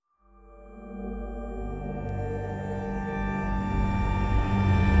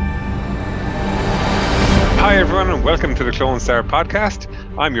everyone, and welcome to the Clone Star podcast.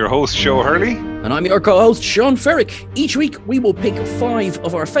 I'm your host, Sho Hurley. And I'm your co-host, Sean Ferrick. Each week, we will pick 5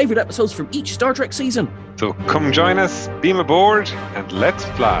 of our favourite episodes from each Star Trek season. So come join us, beam aboard, and let's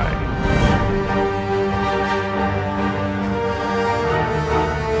fly.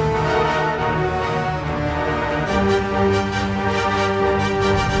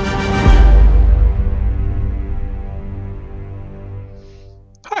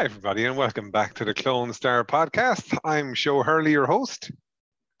 Hi, everybody, and welcome back to the Clone Star podcast. I'm Sho Hurley, your host.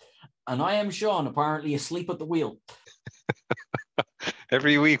 And I am Sean, apparently asleep at the wheel.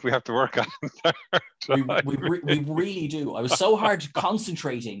 Every week we have to work on that. We really do. I was so hard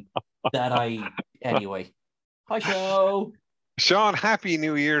concentrating that Anyway. Hi, Sho. Sean, Happy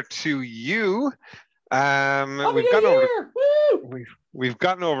New Year to you. We've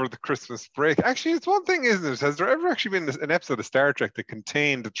gotten over the Christmas break. Actually, it's one thing, isn't it? Has there ever actually been an episode of Star Trek that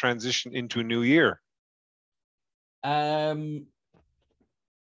contained the transition into a new year?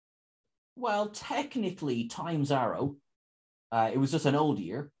 Well, technically, Time's Arrow. It was just an old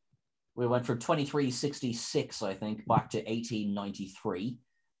year. We went from 2366, I think, back to 1893.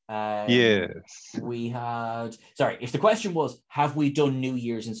 Yes. We had... Sorry, if the question was, have we done New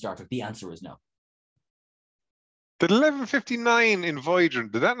Year's in Star Trek? The answer is no. Did 1159 in Voyager,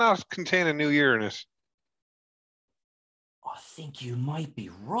 did that not contain a new year in it? I think you might be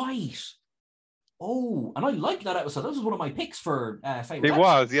right. Oh, and I like that episode. That was one of my picks for favorite. It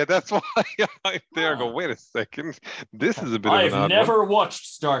was, yeah. That's why I there go. Wait a second. This is a bit. I've never watched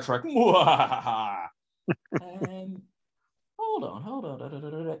Star Trek. Hold on.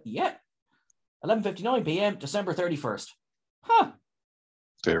 Yeah, 11:59 p.m. December 31st. Huh.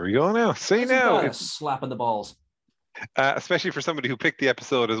 There we go. Now, see Isn't now, it's slapping the balls. Especially for somebody who picked the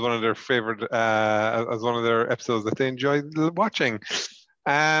episode as one of their favorite, as one of their episodes that they enjoyed watching.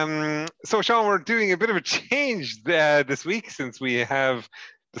 So Sean, we're doing a bit of a change this week since we have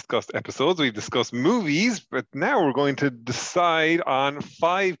discussed episodes. We've discussed movies, but now we're going to decide on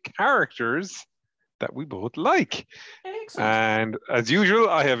 5 characters that we both like. Excellent. And as usual,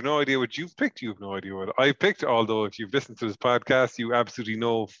 I have no idea what you've picked. You have no idea what I picked, although if you've listened to this podcast, you absolutely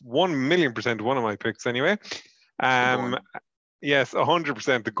know 1,000,000% one of my picks anyway. Yes,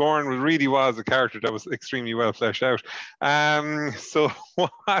 100%. The Gorn really was a character that was extremely well fleshed out. So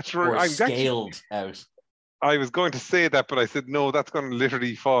what or scaled out. I was going to say that, but I said no. That's going to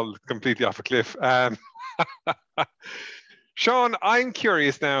literally fall completely off a cliff. Sean, I'm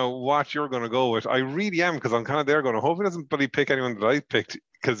curious now what you're going to go with. I really am, because I'm kind of there going, I hope it doesn't bloody pick anyone that I picked,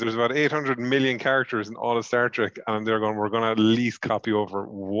 because there's about 800 million characters in all of Star Trek, and I'm there going, we're going to at least copy over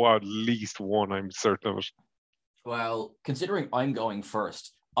at least one. I'm certain of it. Well, considering I'm going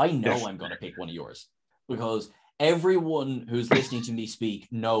first, I know Yes. I'm going to pick one of yours, because everyone who's listening to me speak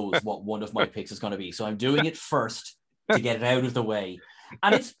knows what one of my picks is going to be. So I'm doing it first to get it out of the way.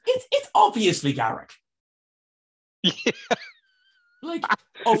 And it's obviously Garak. Yeah. Like,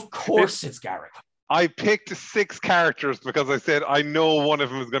 of course it's Garak. I picked 6 characters because I said I know one of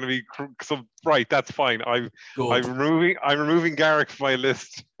them is going to be so right. That's fine. I'm removing Garak from my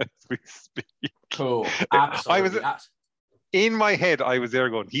list as we speak. Cool. Absolutely. In my head, I was there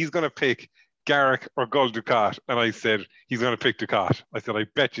going, he's going to pick Garak or Gul Dukat, and I said he's going to pick Dukat. I said I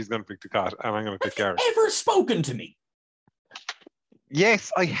bet he's going to pick Dukat, and I'm going to pick Garak. Have you ever spoken to me?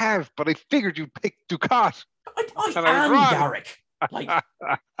 Yes, I have, but I figured you'd pick Dukat. I am Garak. Like,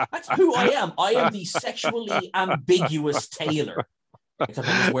 that's who I am. I am the sexually ambiguous tailor. Except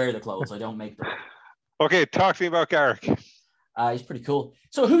I just wear the clothes. I don't make them. Okay, talk to me about Garak. He's pretty cool.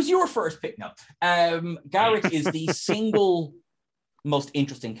 So who's your first pick now? Garak is the single most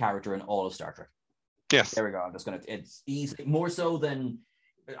interesting character in all of Star Trek. Yes. There we go. It's easy. More so than...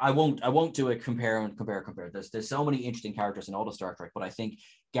 I won't do a compare. There's so many interesting characters in all of Star Trek, but I think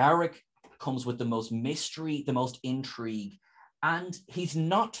Garak comes with the most mystery, the most intrigue, and he's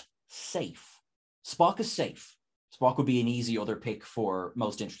not safe. Spock is safe. Spock would be an easy other pick for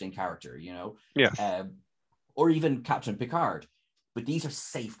most interesting character, you know? Yes. Or even Captain Picard. But these are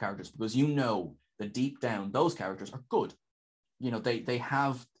safe characters because you know that deep down, those characters are good. You know, they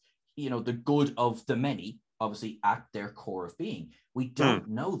have, you know, the good of the many, obviously, at their core of being. We don't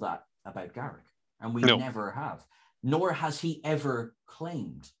know that about Garak, and we never have. Nor has he ever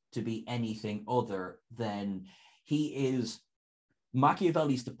claimed to be anything other than he is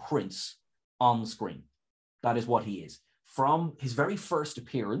Machiavelli's the prince on screen. That is what he is. From his very first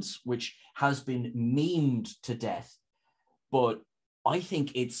appearance, which has been memed to death, but I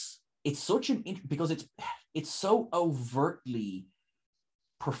think it's such an because it's so overtly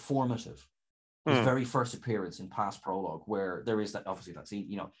performative. His very first appearance in Past Prologue, where there is that obviously that scene,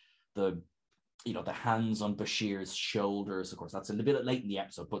 you know, the the hands on Bashir's shoulders. Of course, that's a little bit late in the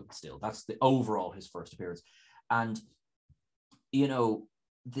episode, but still, that's the overall his first appearance. And, he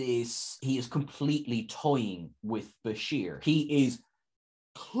is completely toying with Bashir. He is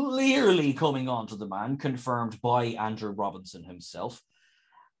clearly coming on to the man, confirmed by Andrew Robinson himself.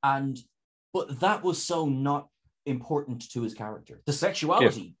 But that was so not important to his character. The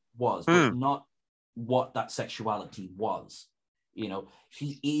sexuality was, but not what that sexuality was.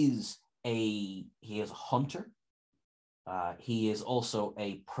 He is a hunter. He is also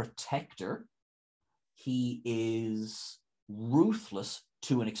a protector. He is ruthless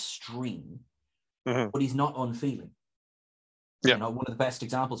to an extreme, but he's not unfeeling. Yeah. One of the best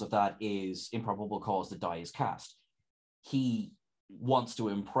examples of that is Improbable Cause The Die Is Cast. He wants to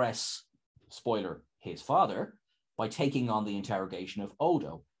impress, spoiler, his father by taking on the interrogation of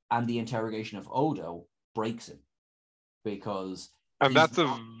Odo, and the interrogation of Odo breaks him because. And that's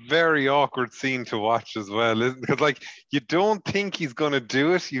a very awkward scene to watch as well, isn't it? Because, you don't think he's going to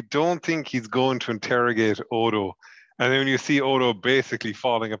do it. You don't think he's going to interrogate Odo. And then when you see Odo basically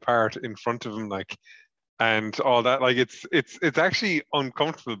falling apart in front of him, and all that, it's actually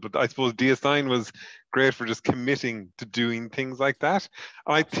uncomfortable. But I suppose DS9 was great for just committing to doing things like that.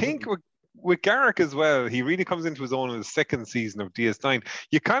 And I think with Garak as well, he really comes into his own in the second season of DS9.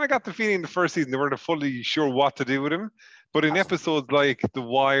 You kind of got the feeling in the first season they weren't fully sure what to do with him. But in episodes like The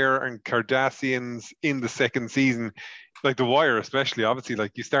Wire and Cardassians in the second season, like The Wire especially,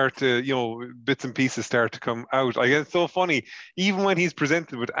 obviously, you start to, bits and pieces start to come out. It's so funny. Even when he's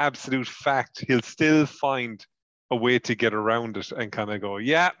presented with absolute fact, he'll still find a way to get around it and kind of go,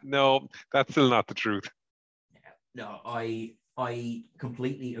 yeah, no, that's still not the truth. No, I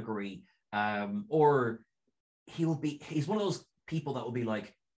completely agree. Or he's one of those people that will be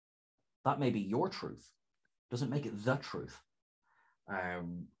like, that may be your truth. Doesn't make it the truth.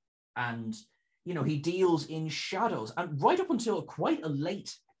 And he deals in shadows, and right up until quite a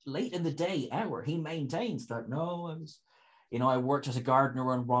late in the day hour, he maintains that no, I worked as a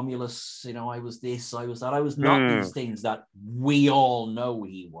gardener on Romulus, I was this, I was that, I was not these things that we all know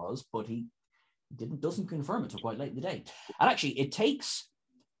he was, but he doesn't confirm it till quite late in the day. And actually, it takes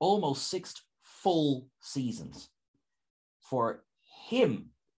almost 6 full seasons for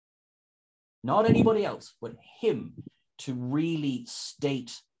him, not anybody else, but him, to really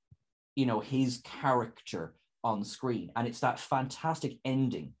state, his character on screen. And it's that fantastic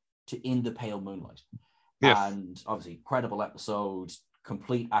ending to In the Pale Moonlight. Yes. And obviously, incredible episode,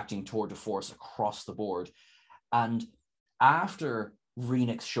 complete acting tour de force across the board. And after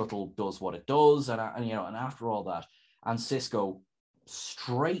Renix shuttle does what it does, and after all that, and Sisko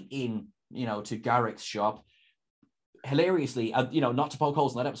straight in, to Garak's shop, hilariously, not to poke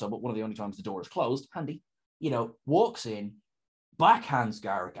holes in that episode, but one of the only times the door is closed, handy, walks in, backhands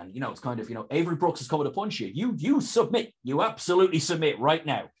Garak, and it's kind of, Avery Brooks is coming to punch you. You submit. You absolutely submit right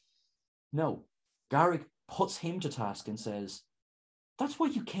now. No, Garak puts him to task and says, "That's why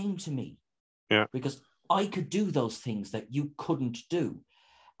you came to me. Yeah, because I could do those things that you couldn't do."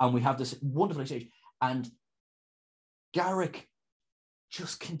 And we have this wonderful exchange, and Garak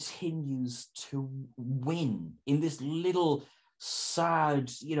just continues to win in this little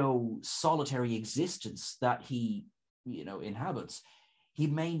sad, solitary existence that he, inhabits. He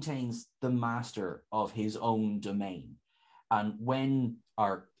maintains the master of his own domain. And when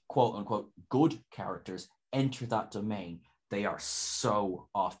our quote unquote good characters enter that domain, they are so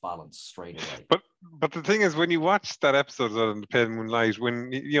off balance straight away. But the thing is, when you watch that episode of In the Pale Moonlight,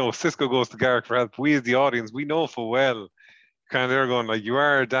 when Sisko goes to Garak for help, we as the audience, we know full well, kind of they're going you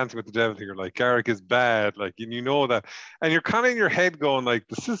are dancing with the devil here, Garak is bad, and that, and you're kind of in your head going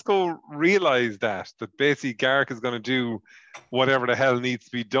does Sisko realize that basically Garak is going to do whatever the hell needs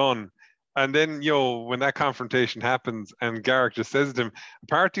to be done? And then when that confrontation happens and Garak just says to him, a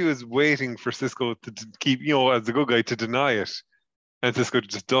part of you is waiting for Sisko to keep, as the good guy, to deny it, and Sisko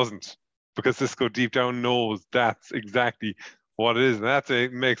just doesn't, because Sisko deep down knows that's exactly what it is, and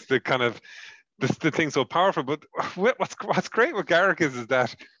it makes the kind of the thing so powerful. But what's great with Garak is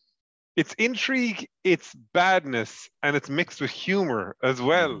that it's intrigue, it's badness, and it's mixed with humor as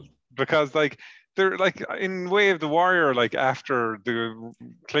well. Because they're in Way of the Warrior, after the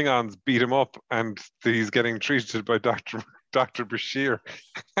Klingons beat him up and he's getting treated by Dr. Bashir.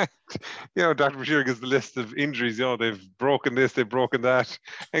 Dr. Bashir gives the list of injuries. They've broken this, they've broken that.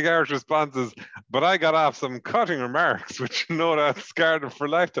 And Garak's response is, "But I got off some cutting remarks, which that scarred him for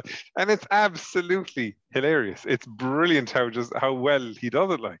lifetime." And it's absolutely hilarious. It's brilliant how well he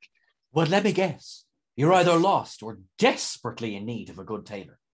does it. Well, let me guess. You're either lost or desperately in need of a good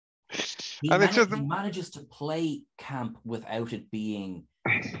tailor. He manages to play camp without it being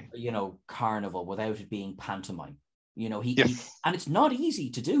carnival without it being pantomime. Yes. And it's not easy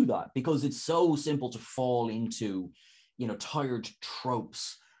to do that because it's so simple to fall into, tired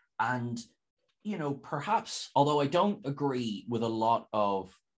tropes. And, perhaps, although I don't agree with a lot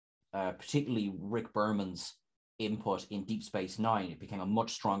of, particularly Rick Berman's input in Deep Space Nine, it became a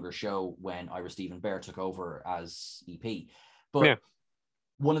much stronger show when Ira Steven Behr took over as EP. But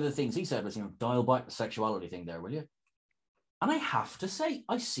one of the things he said was, dial back the sexuality thing there, will you? And I have to say,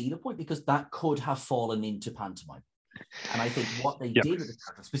 I see the point because that could have fallen into pantomime. And I think what they did with the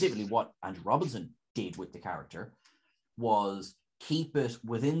character, specifically what Andrew Robinson did with the character, was keep it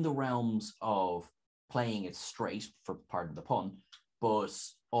within the realms of playing it straight, for pardon the pun, but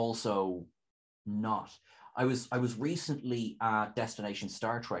also not. I was recently at Destination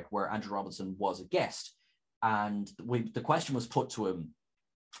Star Trek where Andrew Robinson was a guest, and the question was put to him,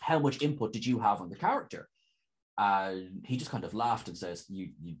 how much input did you have on the character? He just kind of laughed and says,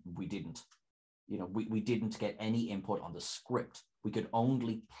 we didn't. We didn't get any input on the script. We could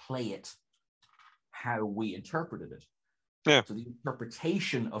only play it how we interpreted it. Yeah. So the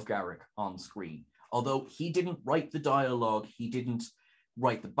interpretation of Garak on screen, although he didn't write the dialogue, he didn't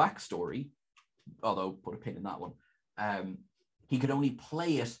write the backstory, although put a pin in that one, he could only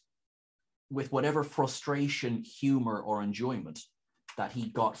play it with whatever frustration, humor, or enjoyment that he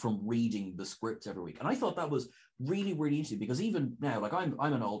got from reading the scripts every week. And I thought that was really, really interesting because even now, like I'm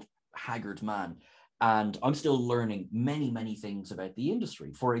an old haggard man and I'm still learning many, many things about the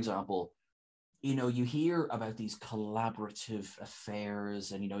industry. For example, you hear about these collaborative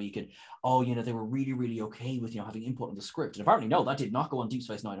affairs and, you could, they were really, really okay with, having input on the script. And apparently, no, that did not go on Deep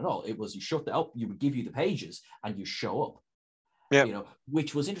Space Nine at all. It was you shut that up, you would give you the pages and you show up,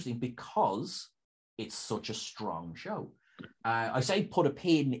 which was interesting because it's such a strong show. I say put a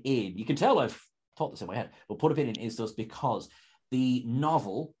pin in. You can tell I've thought this in my head, but put a pin in is just because the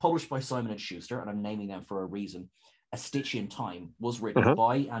novel published by Simon & Schuster, and I'm naming them for a reason, A Stitch in Time, was written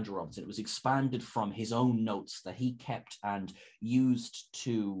by Andrew Robinson. It was expanded from his own notes that he kept and used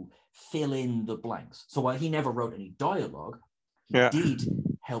to fill in the blanks. So while he never wrote any dialogue, he did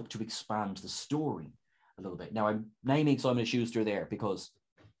help to expand the story a little bit. Now, I'm naming Simon & Schuster there because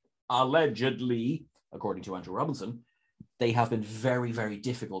allegedly, according to Andrew Robinson, they have been very, very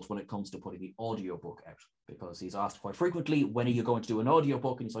difficult when it comes to putting the audiobook out because he's asked quite frequently, when are you going to do an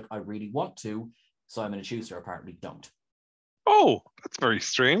audiobook? And he's like, I really want to. Simon & Schuster apparently don't. Oh, that's very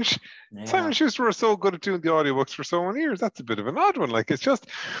strange. Yeah. Simon & Schuster were so good at doing the audiobooks for so many years. That's a bit of an odd one. Like, it's just,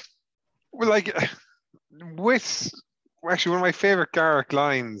 like, with, actually, one of my favorite Garak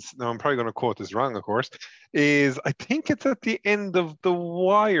lines, now I'm probably going to quote this wrong, of course, is, I think it's at the end of The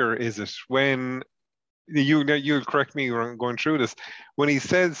Wire, is it? When you'll correct me when I'm going through this, when he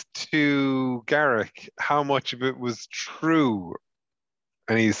says to Garak how much of it was true,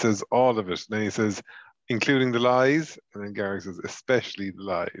 and he says all of it, and then he says including the lies, and then Garak says especially the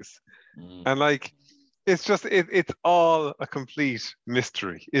lies. And like, it's just it's all a complete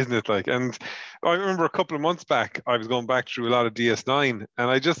mystery, isn't it? Like, and I remember a couple of months back I was going back through a lot of DS9 and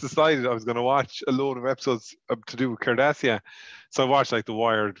I just decided I was going to watch a load of episodes to do with Cardassia. So I watched like The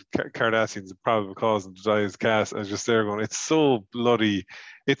Wired, Cardassians, The Probable Cause, and Jedi's Cast. I was just there going, it's so bloody,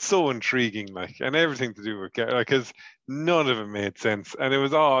 it's so intriguing, like, and everything to do with like, because none of it made sense, and it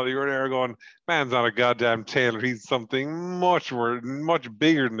was all, you were there going, man's not a goddamn tailor, he's something much more, much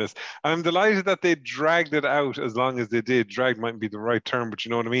bigger than this. And I'm delighted that they dragged it out as long as they did. Dragged mightn't be the right term, but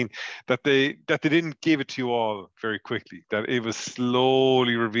you know what I mean. That they didn't give it to you all very quickly. That it was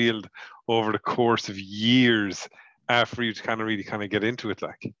slowly revealed over the course of years for you to kind of really kind of get into it.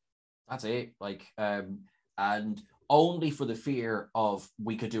 Like, that's it. Like, and only for the fear of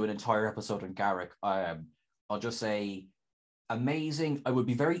we could do an entire episode on Garak. I'll just say, amazing. I would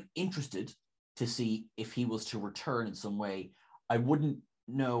be very interested to see if he was to return in some way. I wouldn't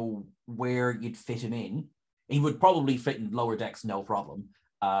know where you'd fit him in. He would probably fit in Lower Decks, no problem.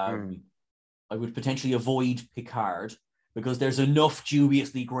 I would potentially avoid Picard because there's enough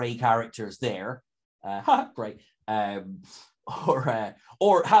dubiously grey characters there. Great. Or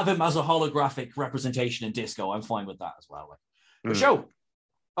have him as a holographic representation in Disco. I'm fine with that as well. The show.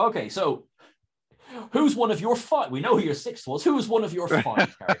 Okay, so who's one of your five? We know who your sixth was. Who was one of your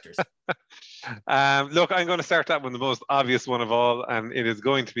five characters? Look, I'm going to start that one, the most obvious one of all, and it is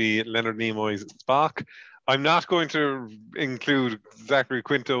going to be Leonard Nimoy's Spock. I'm not going to include Zachary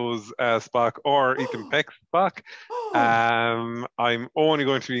Quinto's Spock or Ethan Peck's Spock. I'm only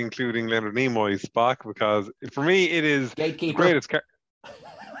going to be including Leonard Nimoy's Spock because for me it is Gatekeeper. The greatest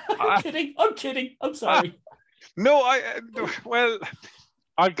I'm kidding. I'm sorry. No, well,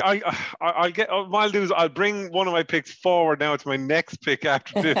 I'll get. What I'll do is I'll bring one of my picks forward now to my next pick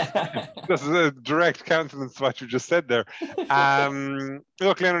after this. This is a direct countenance to what you just said there.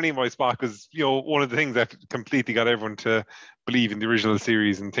 Look, Leonard Nimoy Spock is, one of the things that completely got everyone to believe in the original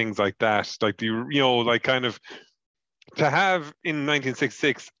series and things like that. Like like kind of to have in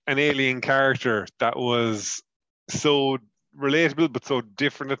 1966 an alien character that was so relatable but so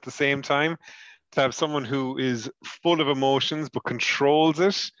different at the same time, to have someone who is full of emotions but controls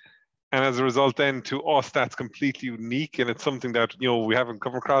it, and as a result then to us that's completely unique, and it's something that we haven't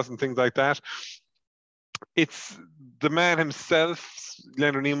come across and things like that. It's the man himself,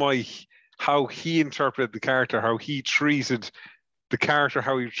 Leonard Nimoy, how he interpreted the character, how he treated the character,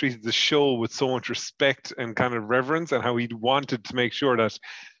 how he treated the show with so much respect and kind of reverence, and how he wanted to make sure that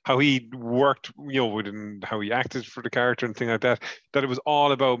how he worked, within how he acted for the character and things like that, that it was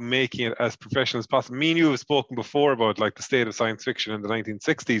all about making it as professional as possible. Me and you have spoken before about like the state of science fiction in the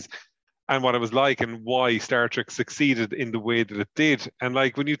 1960s and what it was like and why Star Trek succeeded in the way that it did. And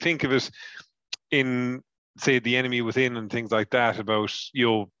like when you think of it in, say, The Enemy Within and things like that, about,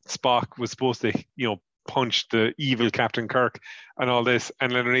 Spock was supposed to, punch the evil Captain Kirk and all this,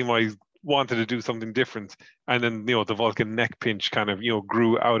 and Leonard Nimoy wanted to do something different, and then the Vulcan neck pinch kind of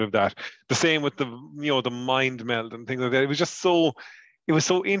grew out of that. The same with the the mind meld and things like that. It was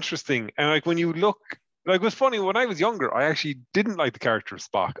so interesting. And like when you look, like it was funny when I was younger, I actually didn't like the character of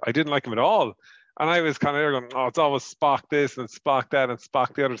Spock. I didn't like him at all, and I was kind of there going, oh, it's always Spock this and Spock that and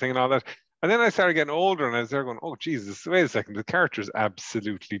Spock the other thing and all that. And then I started getting older and I was there going, oh, Jesus, wait a second. The character is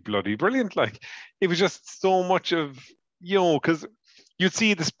absolutely bloody brilliant. Like, it was just so much of, because you'd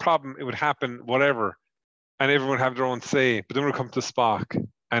see this problem, it would happen, whatever, and everyone would have their own say. But then when it comes to Spock,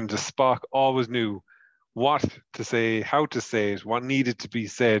 and the Spock always knew what to say, how to say it, what needed to be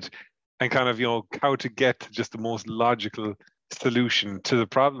said, and kind of, how to get to just the most logical solution to the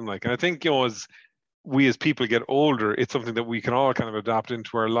problem. Like, and I think, as we as people get older, it's something that we can all kind of adopt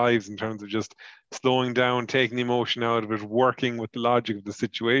into our lives in terms of just slowing down, taking the emotion out of it, working with the logic of the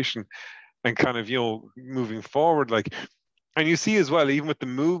situation, and kind of, moving forward. Like, and you see as well, even with the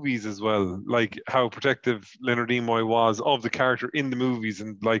movies as well, like how protective Leonard Nimoy was of the character in the movies,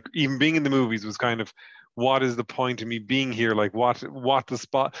 and like even being in the movies was kind of, what is the point of me being here? Like what the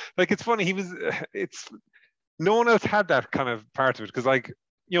spot? Like it's funny, no one else had that kind of part of it, because like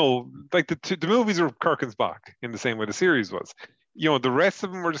like the movies were Kirk and Spock in the same way the series was. The rest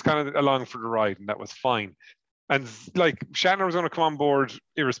of them were just kind of along for the ride, and that was fine. And like Shatner was going to come on board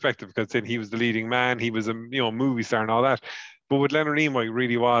irrespective, because then he was the leading man, he was a movie star and all that. But with Leonard Nimoy, it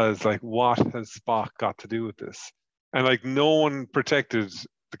really was like, what has Spock got to do with this? And like no one protected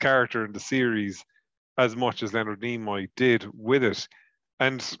the character in the series as much as Leonard Nimoy did with it.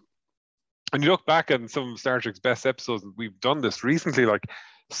 And you look back at some of Star Trek's best episodes, and we've done this recently, like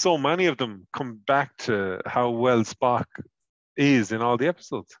so many of them come back to how well Spock is in all the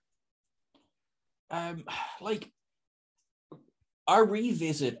episodes. Like our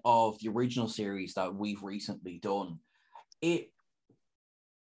revisit of the original series that we've recently done, it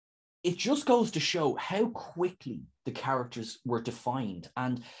just goes to show how quickly the characters were defined.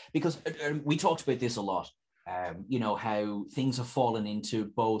 And because we talked about this a lot, how things have fallen into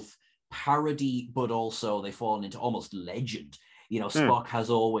both parody, but also they've fallen into almost legend. Spock has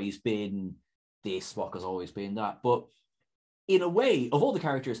always been this, Spock has always been that. But in a way, of all the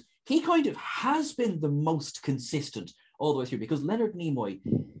characters, he kind of has been the most consistent all the way through, because Leonard Nimoy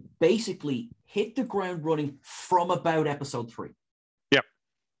basically hit the ground running from about episode 3. Yep.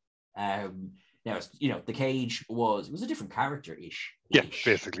 Now, the Cage was a different character-ish. Yeah,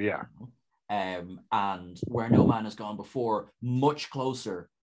 basically, yeah. And Where No Man Has Gone Before, much closer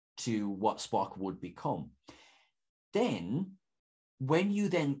to what Spock would become. Then, when you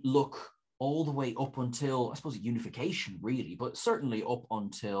then look all the way up until, I suppose, unification, really, but certainly up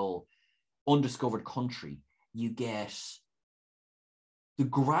until Undiscovered Country, you get the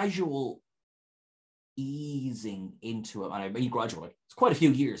gradual easing into it. And I mean gradual, it's quite a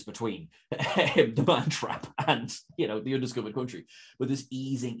few years between the Man Trap and, the Undiscovered Country, but this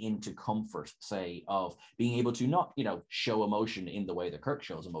easing into comfort, say, of being able to not, show emotion in the way that Kirk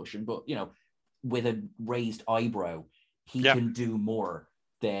shows emotion, but, with a raised eyebrow, he can do more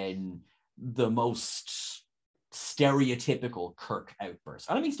than the most stereotypical Kirk outburst.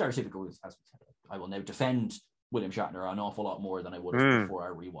 And I mean stereotypical, as I will now defend William Shatner an awful lot more than I would have before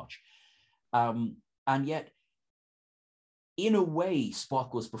our rewatch. And yet, in a way,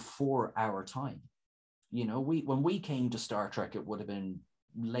 Spock was before our time. When we came to Star Trek, it would have been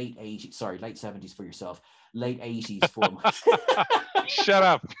late 70s for yourself, late 80s for Shut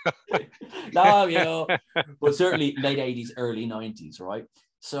up. No, you know, but certainly late 80s, early 90s, right?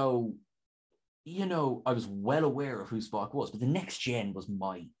 So, you know, I was well aware of who Spock was, but the Next Gen was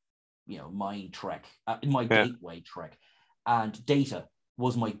my Trek, my gateway Trek, and Data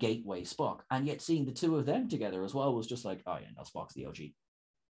was my gateway Spock, and yet seeing the two of them together as well was just like, oh yeah, no, Spock's the OG,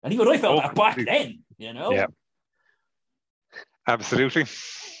 and even I felt that back then, you know. Yeah, absolutely.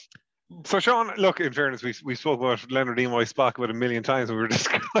 So, Sean, look, in fairness, we spoke about Leonard Nimoy Spock about a million times when we were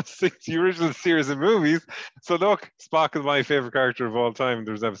discussing the original series of movies. So, look, Spock is my favorite character of all time.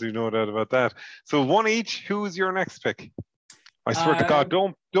 There's absolutely no doubt about that. So, one each. Who's your next pick? I swear to God,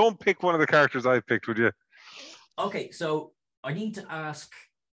 don't pick one of the characters I picked, would you? Okay, so I need to ask: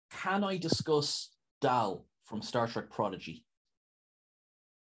 can I discuss Dal from Star Trek Prodigy?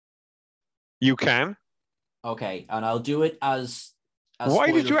 You can. Okay, and I'll do it as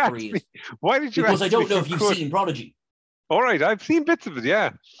why did you ask me? Why did you? Because I don't know if you've seen Prodigy. All right, I've seen bits of it. Yeah.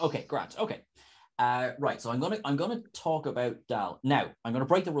 Okay, great. Okay, right. So I'm gonna talk about Dal now. I'm gonna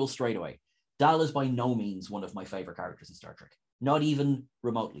break the rules straight away. Dal is by no means one of my favorite characters in Star Trek, not even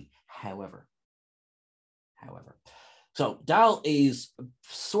remotely. However, so Dal is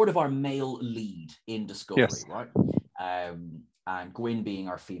sort of our male lead in Discovery, yes. Right? And Gwyn being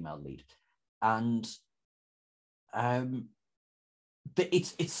our female lead, and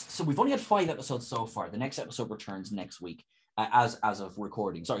it's so we've only had 5 episodes so far. The next episode returns next week, as of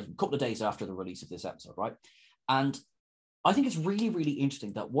recording. Sorry, a couple of days after the release of this episode, right? And I think it's really, really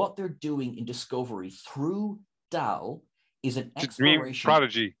interesting that what they're doing in Discovery through Dal is an exploration.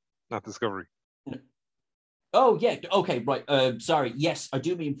 Prodigy, not Discovery. Oh yeah, okay, right. Sorry, yes, I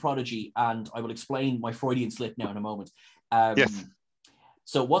do mean Prodigy, and I will explain my Freudian slip now in a moment. Yes.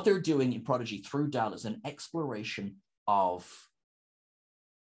 So what they're doing in Prodigy through Dal is an exploration of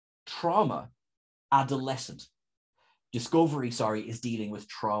trauma adolescent. Discovery, is dealing with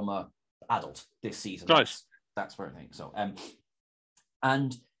trauma adult this season. Nice. That's where I think so.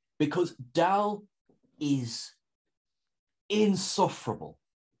 And because Dal is insufferable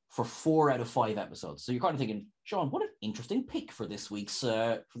for 4 out of 5 episodes, so you're kind of thinking, Sean, what an interesting pick for this week's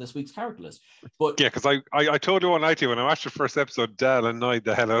character list. But yeah, because I told you one night when I watched the first episode, Dal annoyed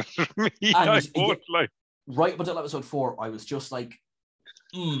the hell out of me. Right up until episode 4, I was just like,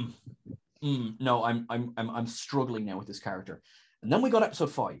 no, I'm struggling now with this character. And then we got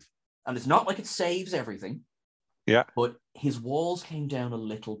episode 5, and it's not like it saves everything. Yeah. But his walls came down a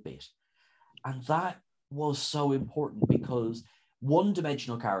little bit. And that was so important because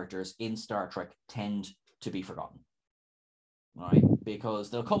one-dimensional characters in Star Trek tend to be forgotten. Right? Because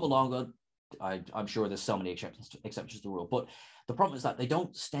they'll come along, I'm sure there's so many exceptions to the rule, but the problem is that they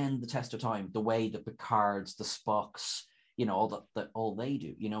don't stand the test of time the way that the Picards, the Spocks, you know, all they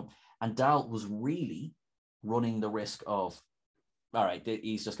do, you know. And Dal was really running the risk of, all right,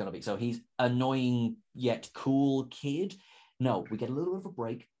 he's just going to be, so he's annoying yet cool kid. No, we get a little bit of a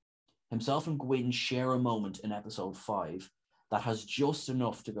break. Himself and Gwyn share a moment in episode 5 that has just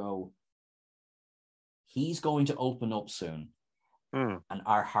enough to go, he's going to open up soon, and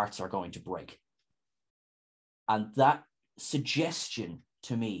our hearts are going to break. And that suggestion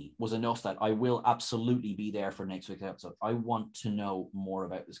to me was enough that I will absolutely be there for next week's episode. I want to know more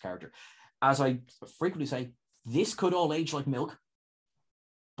about this character. As I frequently say, this could all age like milk,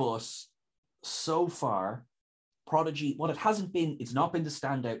 but so far, Prodigy, what it hasn't been, it's not been the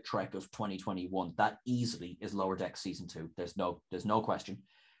standout Trek of 2021. That easily is Lower Deck season 2. There's no question.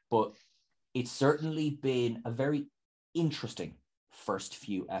 But it's certainly been a very interesting first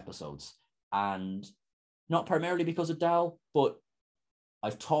few episodes. And not primarily because of Dal, but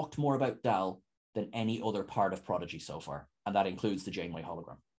I've talked more about Dal than any other part of Prodigy so far. And that includes the Janeway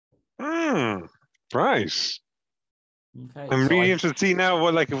hologram. Right. Okay. I'm really interested to see now,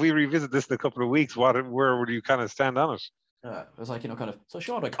 well, like if we revisit this in a couple of weeks, where would you kind of stand on it? It was like, you know, kind of, so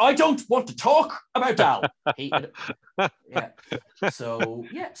Sean, like, I don't want to talk about Dal. Yeah. So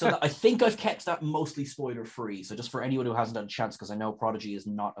I think I've kept that mostly spoiler free. So just for anyone who hasn't had a chance, because I know Prodigy is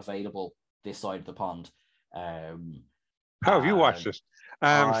not available this side of the pond. How have you watched it?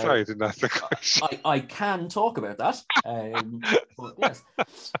 Sorry, I didn't ask the question. I can talk about that. But yes.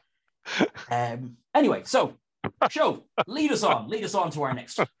 Anyway, so show, lead us on to our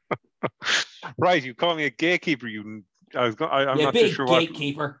next. Right, you call me a gatekeeper. I'm not big too sure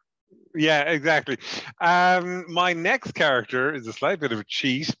gatekeeper. Yeah, exactly. My next character is a slight bit of a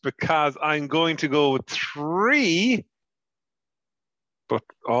cheat because I'm going to go with 3, but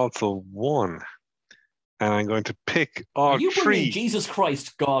also 1. And I'm going to pick all 3. Are you bringing Jesus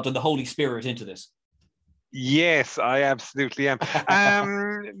Christ, God, and the Holy Spirit into this? Yes, I absolutely am.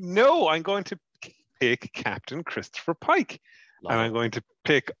 No, I'm going to pick Captain Christopher Pike. And I'm going to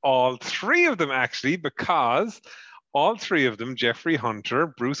pick all three of them actually, because all three of them, Jeffrey Hunter,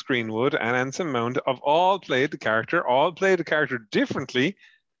 Bruce Greenwood, and Anson Mount, have all played the character differently,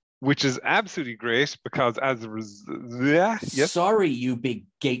 which is absolutely great because as a result, yeah, yes. Sorry, you big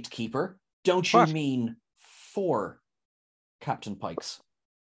gatekeeper. Don't you What? mean 4 Captain Pikes?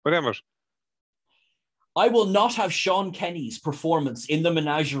 What am it? I will not have Sean Kenny's performance in the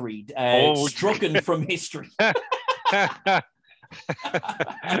menagerie strucken from history.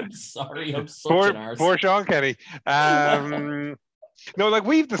 I'm sorry, I'm such an arse. Poor Sean Kenny. No, like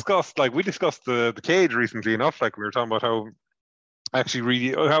we discussed the cage recently enough. Like we were talking about how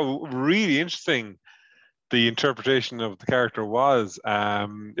really interesting the interpretation of the character was.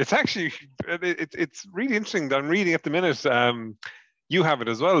 It's actually it's really interesting. I'm reading at the minute. You have it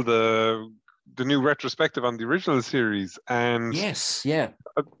as well. The new retrospective on the original series, and yes, yeah,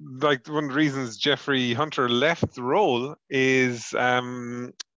 like one of the reasons Jeffrey Hunter left the role is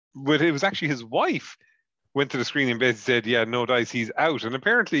it was actually his wife went to the screening and basically said, "Yeah, no dice, he's out." And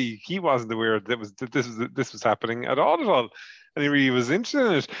apparently he wasn't aware that this was happening at all, and he really was interested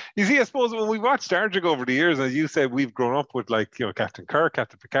in it. You see, I suppose when we watched Star Trek over the years, as you said, we've grown up with Captain Kirk,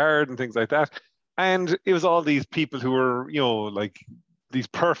 Captain Picard, and things like that, and it was all these people who were like these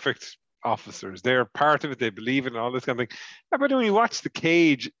perfect officers. They're part of it. They believe in all this kind of thing. But when you watch The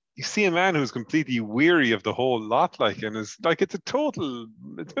Cage, you see a man who's completely weary of the whole lot, and it's a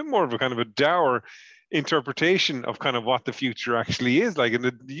bit more of a kind of a dour interpretation of kind of what the future actually is like. And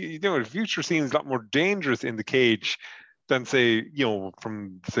the future seems a lot more dangerous in The Cage than say,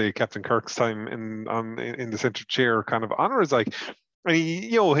 from say Captain Kirk's time in the center chair kind of honors. Like, and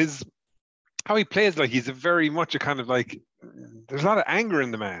his how he plays, like he's a very much a kind of like there's a lot of anger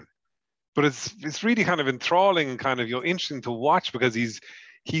in the man. But it's really kind of enthralling and kind of interesting to watch because he's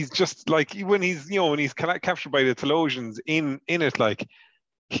just like when he's captured by the Telosians in it, like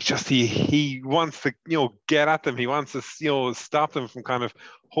he wants to get at them. He wants to stop them from kind of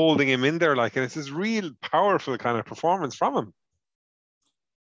holding him in there, like, and it's this real powerful kind of performance from him.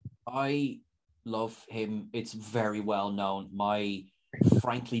 I love him. It's very well known. My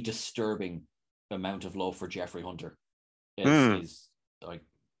frankly disturbing amount of love for Jeffrey Hunter is like,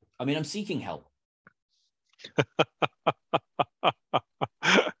 I mean, I'm seeking help.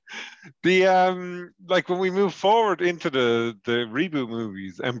 Like when we move forward into the reboot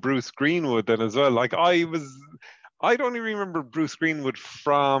movies and Bruce Greenwood then as well, like I'd only remember Bruce Greenwood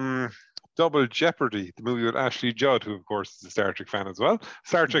from Double Jeopardy, the movie with Ashley Judd, who of course is a Star Trek fan as well.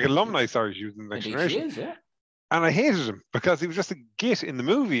 Star Trek alumni, sorry, she was in the Next Generation. She is, yeah. And I hated him because he was just a git in the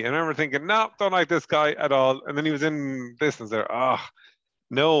movie. And I remember thinking, no, don't like this guy at all. And then he was in this and said,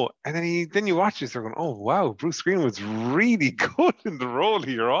 no. And then you watch this, they're going, oh wow, Bruce Greenwood's really good in the role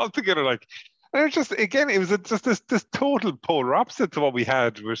here altogether. Like, and it just it was just this total polar opposite to what we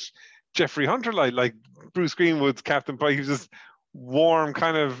had with Jeffrey Hunter. Like Bruce Greenwood's Captain Pike, he was just warm,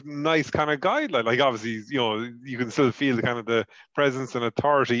 kind of nice kind of guy. Like obviously, you can still feel the kind of the presence and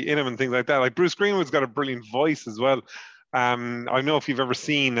authority in him and things like that. Like Bruce Greenwood's got a brilliant voice as well. I don't know if you've ever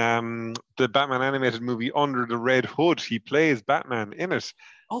seen the Batman animated movie Under the Red Hood. He plays Batman in it.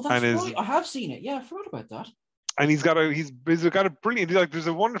 Oh, that's right. I have seen it. Yeah, I forgot about that. And he's got a brilliant, like, there's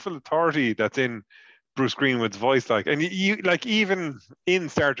a wonderful authority that's in Bruce Greenwood's voice, like, and you like even in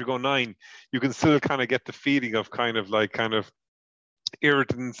Star Trek 09, you can still kind of get the feeling of kind of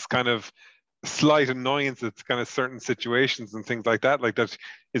irritants, kind of slight annoyance at kind of certain situations and things like that. Like that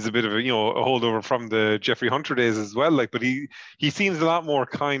is a bit of a holdover from the Jeffrey Hunter days as well. Like, but he seems a lot more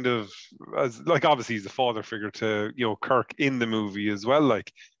kind of as like obviously he's a father figure to Kirk in the movie as well.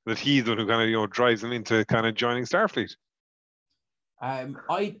 Like that he's the one who kind of drives him into kind of joining Starfleet. I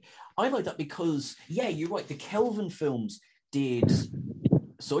like that because you're right. The Kelvin films did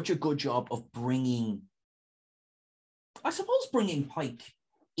such a good job of bringing Pike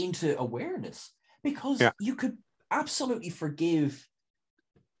into awareness, because you could absolutely forgive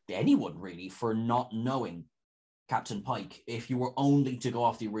anyone really for not knowing Captain Pike if you were only to go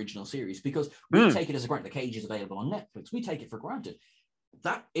off the original series, because we take it as a grant. The Cage is available on Netflix. We take it for granted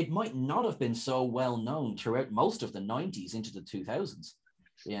that it might not have been so well known throughout most of the 90s into the 2000s,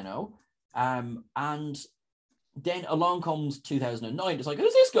 and then along comes 2009. It's like,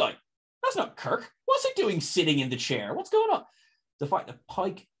 who's this guy? That's not Kirk. What's he doing sitting in the chair? What's going on? The fact that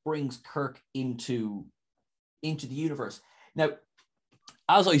Pike brings Kirk into the universe. Now,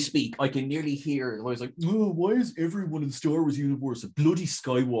 as I speak, I can nearly hear, I was like, oh, why is everyone in the Star Wars universe a bloody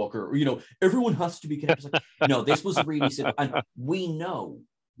Skywalker? Or, everyone has to be connected. Like, no, this was really simple. And we know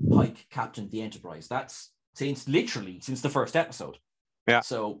Pike captained the Enterprise. That's since the first episode. Yeah.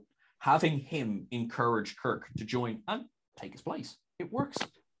 So having him encourage Kirk to join, and take his place. It works.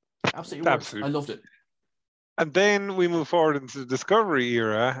 Absolutely works. Absolutely. I loved it. And then we move forward into the Discovery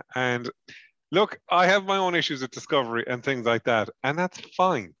era. And look, I have my own issues with Discovery and things like that. And that's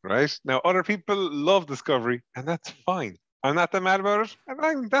fine, right? Now, other people love Discovery, and that's fine. I'm not that mad about it,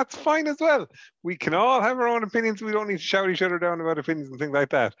 and that's fine as well. We can all have our own opinions. We don't need to shout each other down about opinions and things like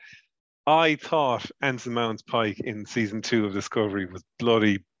that. I thought Anson Mount's Pike in season 2 of Discovery was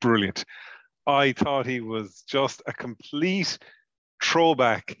bloody brilliant. I thought he was just a complete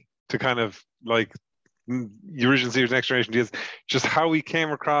throwback to kind of like the original series, Next Generation. Just how he came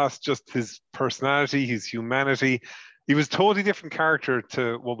across, just his personality, his humanity. He was a totally different character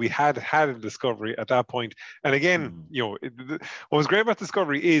to what we had in Discovery at that point. And again, what was great about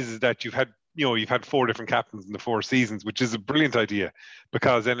Discovery is that you've had 4 different captains in the 4 seasons, which is a brilliant idea,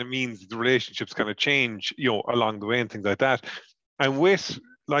 because then it means the relationships kind of change, along the way and things like that. And with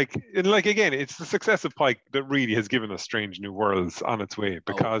again, it's the success of Pike that really has given us Strange New Worlds on its way,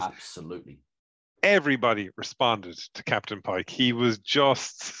 because absolutely everybody responded to Captain Pike. He was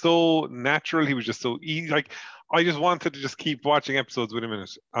just so natural. He was just so easy. I just wanted to just keep watching episodes with him in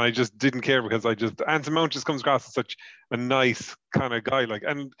it, and I just didn't care, because Anson Mount just comes across as such a nice kind of guy.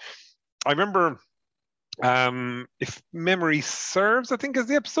 And I remember, if memory serves, I think is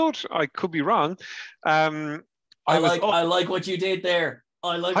the episode. I could be wrong. I like what you did there.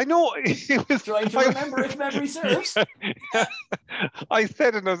 I know it was trying to remember if memory serves. I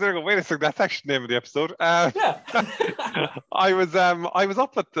said it, and I was there going, wait a second, that's actually the name of the episode. Yeah. I was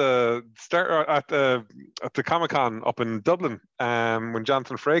up at the Comic-Con up in Dublin when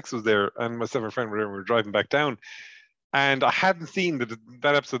Jonathan Frakes was there, and myself and my friend were there. We were driving back down, and I hadn't seen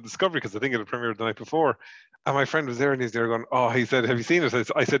that episode of Discovery, because I think it had premiered the night before. And my friend was there, and he's there going, oh, he said, have you seen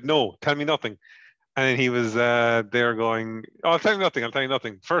it? I said, no, tell me nothing. And then he was there going, oh, I'll tell you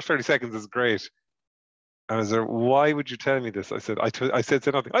nothing. First 30 seconds is great. I was there, why would you tell me this? I said, I said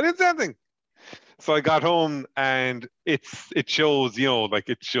nothing. I didn't say anything. So I got home, and it shows,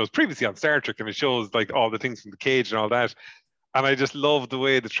 it shows previously on Star Trek, and it shows all the things from the cage and all that. And I just love the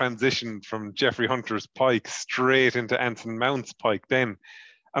way the transition from Jeffrey Hunter's Pike straight into Anson Mount's Pike then.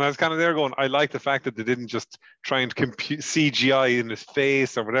 And I was kind of there going, I like the fact that they didn't just try and CGI in his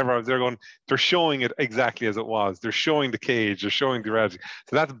face or whatever. I was there going, they're showing it exactly as it was. They're showing the cage, they're showing the reality.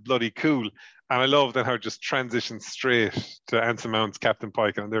 So that's bloody cool. And I love that how it just transitions straight to Anson Mount's Captain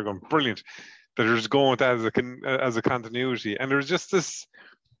Pike. And they're going, brilliant. That they're just going with that as a continuity. And there was just this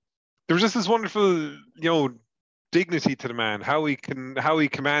wonderful, dignity to the man, how he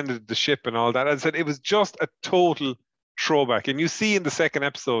commanded the ship and all that. As I said, it was just a total throwback. And you see in the second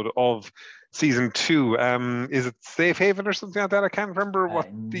episode of season 2, is it Safe Haven or something like that? I can't remember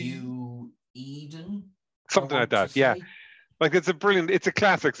what New Eden, something like that. Yeah, it's a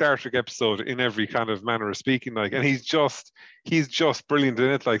classic Star Trek episode in every kind of manner of speaking. And he's just brilliant in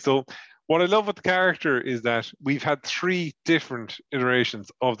it. So what I love with the character is that we've had 3 different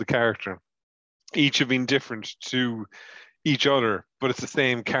iterations of the character. Each have been different to each other, but it's the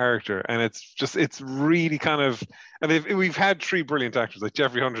same character, and it's really kind of, and we've had 3 brilliant actors, like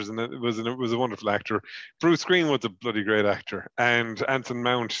Jeffrey Hunter's, and it was a wonderful actor. Bruce Greenwood's a bloody great actor, and Anson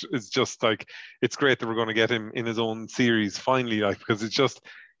Mount is just it's great that we're going to get him in his own series finally, because it's just,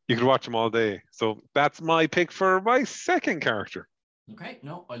 you could watch him all day. So that's my pick for my second character. Okay,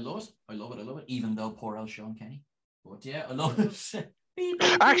 no, I love it, even though poor old Sean Kenny, but yeah, I love it.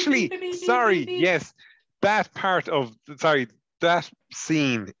 Actually, sorry, yes. That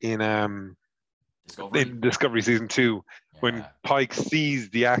scene in Discovery season 2, when Pike sees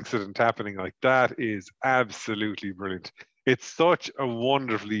the accident happening, that is absolutely brilliant. It's such a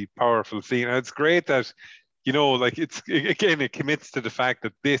wonderfully powerful scene. And it's great that, it commits to the fact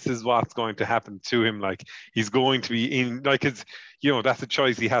that this is what's going to happen to him. He's going to be in, that's a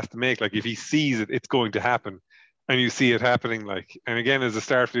choice he has to make. If he sees it, it's going to happen. And you see it happening, and again, as a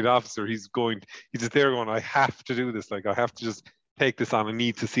Starfleet officer, he's just there going, I have to do this. I have to just take this on. I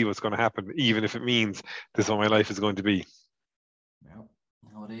need to see what's going to happen, even if it means this is what my life is going to be. Yeah,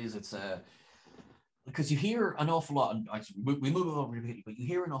 no, it is. It's because you hear an awful lot, and we move over repeatedly, but you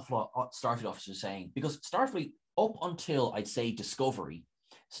hear an awful lot of Starfleet officers saying, because Starfleet, up until I'd say Discovery,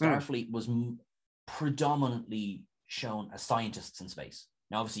 Starfleet was predominantly shown as scientists in space.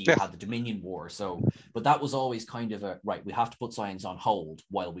 Now, obviously, you had the Dominion War, but that was always kind of right, we have to put science on hold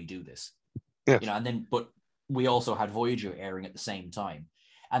while we do this. Yes. But we also had Voyager airing at the same time.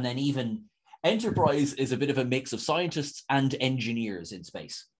 And then even Enterprise is a bit of a mix of scientists and engineers in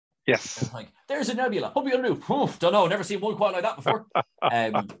space. Yes. There's a nebula. What are we going to do? Don't know. Never seen one quite like that before.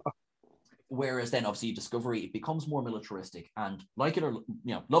 Whereas then, obviously, Discovery, it becomes more militaristic. And like it or,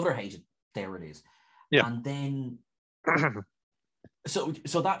 love it or hate it, there it is. Yeah. And then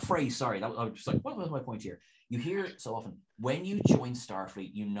So that phrase, sorry, I was just like, what was my point here? You hear it so often. When you join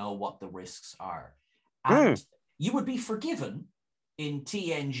Starfleet, you know what the risks are. And you would be forgiven in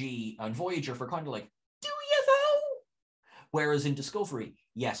TNG and Voyager for kind of like, do you though? Whereas in Discovery,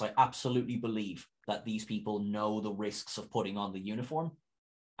 yes, I absolutely believe that these people know the risks of putting on the uniform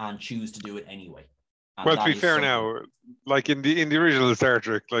and choose to do it anyway. And well, to be fair now, like in the original Star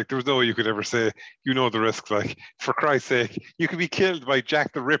Trek, like there was no way you could ever say, you know, the risk. Like, for Christ's sake, you could be killed by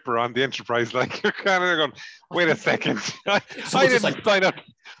Jack the Ripper on the Enterprise. Like, you're kind of going, wait a second, I didn't sign up.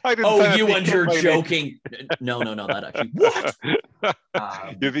 I didn't sign up. Oh, you and you're joking. No, that actually, what?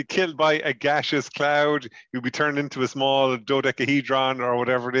 You'll be killed by a gaseous cloud. You'll be turned into a small dodecahedron or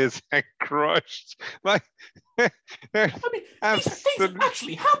whatever it is and crushed. Like, I mean, these things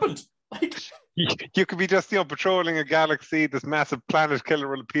actually happened. Like, you could be just, patrolling a galaxy. This massive planet killer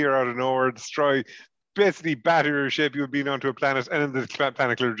will appear out of nowhere, basically batter your ship. You'll be onto a planet, and then the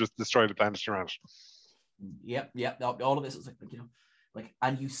planet killer just destroy the planet around it. Yep. All of this is like,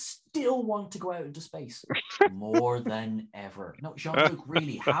 and you still want to go out into space more than ever. No, Jean-Luc,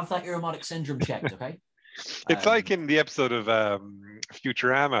 really have that aeromotic syndrome checked, okay? It's like in the episode of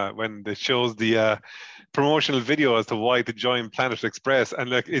Futurama when it shows the promotional video as to why to join Planet Express, and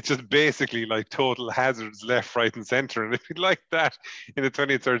like it's just basically like total hazards left, right, and center. And if you'd like that in the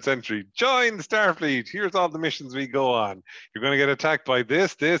 23rd century, join Starfleet. Here's all the missions we go on. You're going to get attacked by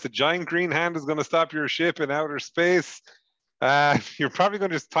this. A giant green hand is going to stop your ship in outer space. You're probably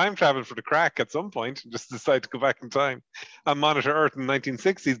going to just time travel for the crack at some point and just decide to go back in time and monitor Earth in the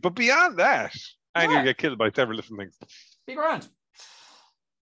 1960s. But beyond that, and you get killed by several different things. Be grand.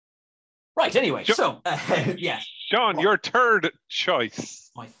 Right, anyway, yeah. Sean, your third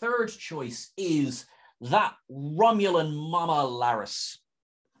choice. My third choice is that Romulan Mama Laris.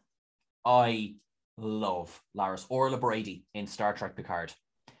 I love Laris, Orla Brady in Star Trek Picard.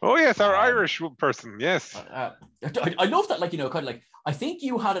 Oh, yes, our Irish person, yes. I love that, kind of like, I think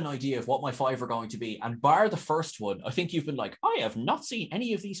you had an idea of what my five are going to be, and bar the first one, I think you've been like, I have not seen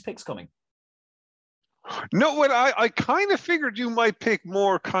any of these picks coming. No, well, I kind of figured you might pick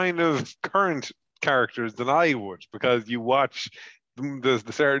more kind of current characters than I would, because you watch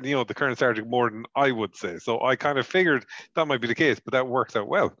the current Star Trek more than I would say. So I kind of figured that might be the case, but that works out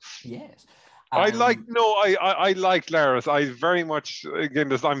well. Yes. I liked Laris. I very much,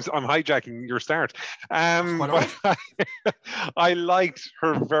 again, I'm hijacking your start. But I liked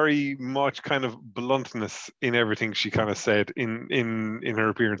her very much kind of bluntness in everything she kind of said in her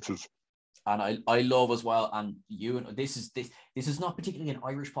appearances. And I love as well, and this is not particularly an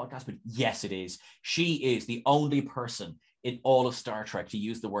Irish podcast, but yes, it is. She is the only person in all of Star Trek to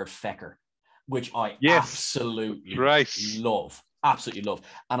use the word fecker, which I absolutely love. Absolutely love.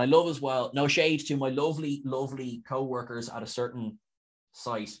 And I love as well, no shade to my lovely, lovely co-workers at a certain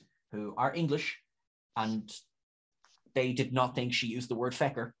site who are English, and they did not think she used the word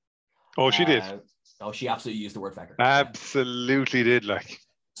fecker. Oh, she did. Oh, she absolutely used the word fecker. Absolutely did, like.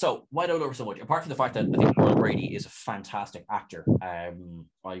 So why do I love her so much? Apart from the fact that I think Orla Brady is a fantastic actor.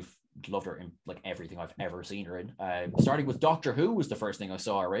 I've loved her in like everything I've ever seen her in. Starting with Doctor Who was the first thing I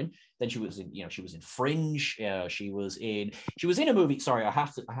saw her in. Then she was in, she was in Fringe. She was in a movie. Sorry, I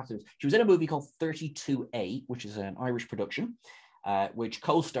have to. She was in a movie called 32A, which is an Irish production, which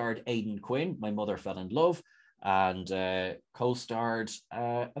co-starred Aidan Quinn. My mother fell in love, and co-starred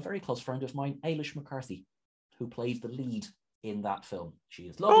a very close friend of mine, Ailish McCarthy, who played the lead in that film. She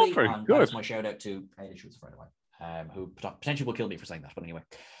is lovely, and that is my shout out to Ailish, who's a friend of mine, who potentially will kill me for saying that, but anyway.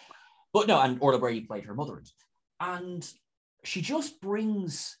 But no, and Orla Brady played her mother, and she just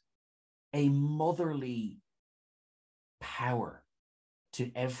brings a motherly power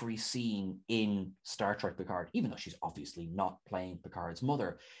to every scene in Star Trek Picard, even though she's obviously not playing Picard's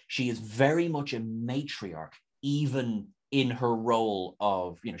mother. She is very much a matriarch, even in her role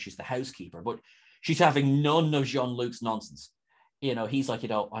of, she's the housekeeper, but she's having none of Jean-Luc's nonsense. He's like,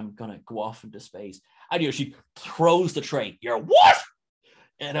 I'm going to go off into space. And, she throws the tray. You're what?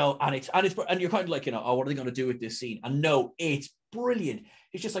 And you're kind of like, oh, what are they going to do with this scene? And no, it's brilliant.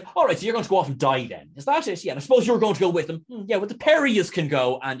 It's just like, all right, so you're going to go off and die then. Is that it? Yeah, and I suppose you're going to go with them. Yeah, well, the Perriers can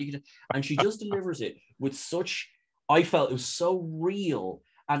go. And she just delivers it with such, I felt it was so real.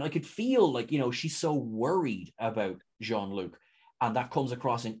 And I could feel like, she's so worried about Jean-Luc. And that comes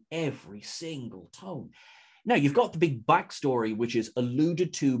across in every single tone. Now, you've got the big backstory, which is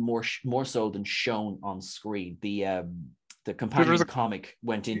alluded to more so than shown on screen. The companion comic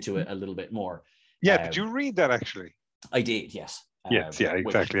went into it a little bit more. Yeah, did you read that, actually? I did, yes. Yes, yeah,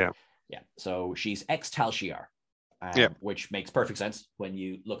 exactly, yeah. Yeah, so she's ex-Tal Shiar. which makes perfect sense when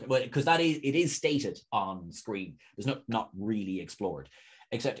you look at, because it is stated on screen. There's not really explored,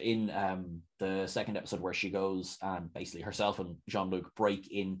 except in the second episode where she goes and basically herself and Jean-Luc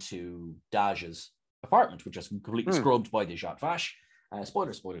break into Dage's apartment, which is completely scrubbed by the Jacques Vache.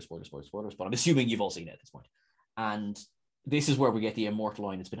 Spoilers, but I'm assuming you've all seen it at this point. And this is where we get the immortal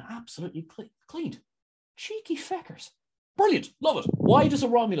line. It's been absolutely cleaned. Cheeky feckers. Brilliant. Love it. Why does a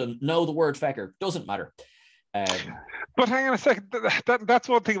Romulan know the word fecker? Doesn't matter. But hang on a second. That's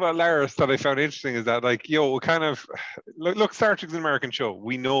one thing about Laris that I found interesting is that, like, kind of look, Star Trek's an American show.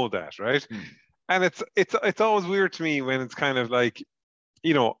 We know that, right? And it's always weird to me when it's kind of like,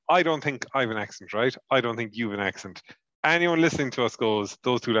 I don't think I have an accent, right? I don't think you have an accent. Anyone listening to us goes,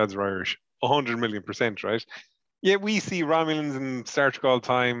 those two lads are Irish, 100 million %, right? Yet we see Romulans in Star Trek all the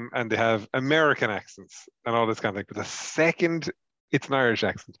time, and they have American accents and all this kind of thing. But the second it's an Irish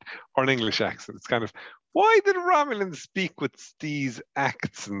accent or an English accent, it's kind of, why did Romulans speak with these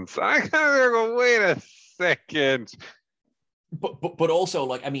accents? I kind of go, wait a second. But also,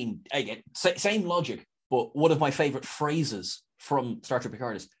 like, I mean, again, same logic. But one of my favorite phrases from Star Trek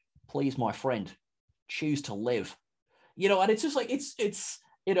Picard is, "Please, my friend, choose to live." And it's just like it's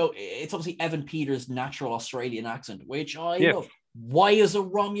obviously Evan Peters' natural Australian accent, which I love. Why is a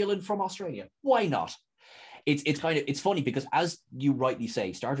Romulan from Australia? Why not? It's funny because, as you rightly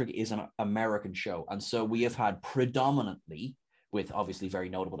say, Star Trek is an American show, and so we have had predominantly, with obviously very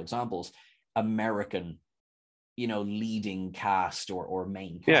notable examples, American, leading cast or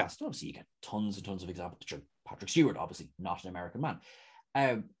main cast. Obviously, you get tons and tons of examples. Patrick Stewart, obviously not an American man,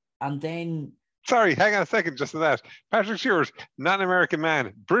 and then. Sorry, hang on a second, just to that. Patrick Stewart, not an American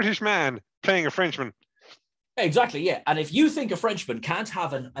man, British man playing a Frenchman. Exactly, yeah. And if you think a Frenchman can't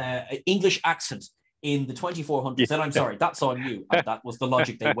have an English accent in the 2400s, then I'm sorry, that's on you. And that was the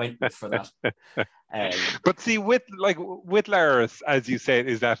logic they went with for that. But see, with Laris, as you said,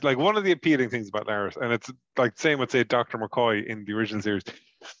 is that, like, one of the appealing things about Laris, and it's like same with, say, Dr. McCoy in the original series,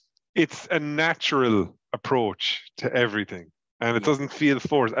 it's a natural approach to everything. And it doesn't feel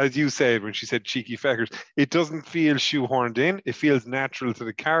forced. As you said, when she said cheeky feckers, it doesn't feel shoehorned in. It feels natural to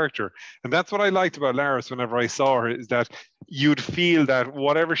the character. And that's what I liked about Laris whenever I saw her, is that you'd feel that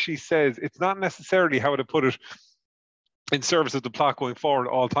whatever she says, it's not necessarily, how to put it, in service of the plot going forward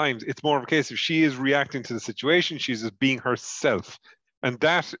at all times. It's more of a case of she is reacting to the situation. She's just being herself. And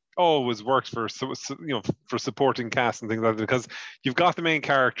that always works for supporting cast and things like that, because you've got the main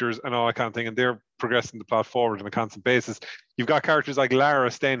characters and all that kind of thing, and they're progressing the plot forward on a constant basis. You've got characters like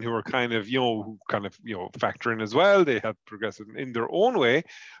Laris then who are kind of, factor in as well. They have progressed in their own way,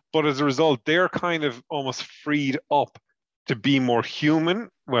 but as a result, they're kind of almost freed up to be more human.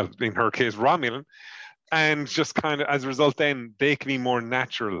 Well, in her case, Romulan. And just kind of, as a result, then they can be more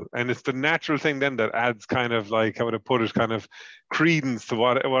natural. And it's the natural thing then that adds kind of, like, how would I put it, kind of credence to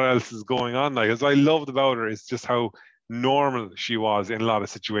what else is going on. Like, as I loved about her is just how normal she was in a lot of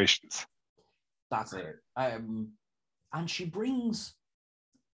situations. That's it. And she brings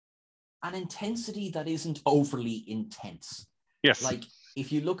an intensity that isn't overly intense. Yes. Like,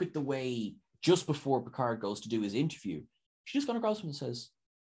 if you look at the way, just before Picard goes to do his interview, she just kind of goes to him and says,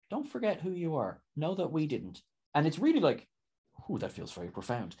 "Don't forget who you are. Know that we didn't." And it's really like, oh, that feels very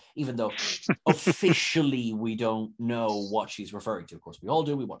profound. Even though officially we don't know what she's referring to. Of course, we all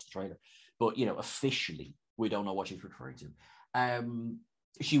do. We watch the trailer. But, over don't know what she's referring to.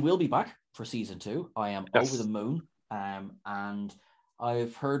 She will be back for season 2. I am over the moon. And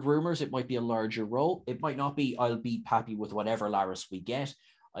I've heard rumors it might be a larger role. It might not be. I'll be happy with whatever Laris we get.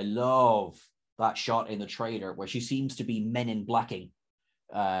 I love that shot in the trailer where she seems to be Men in Blacking.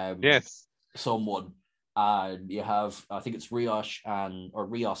 Someone. You have, I think it's Rios,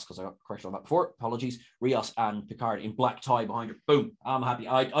 because I got corrected on that before. Apologies. Rios and Picard in black tie behind her. Boom. I'm happy.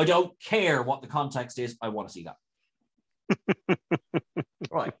 I don't care what the context is. I want to see that.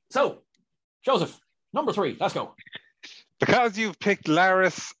 Right. So, Joseph, number 3. Let's go. Because you've picked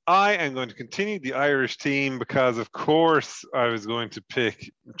Laris, I am going to continue the Irish team because, of course, I was going to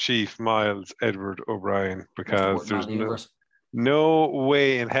pick Chief Miles Edward O'Brien, because there's no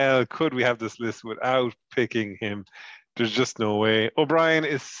way in hell could we have this list without picking him. There's just no way. O'Brien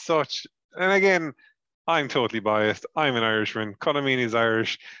is such, and again, I'm totally biased. I'm an Irishman. Colm Meaney is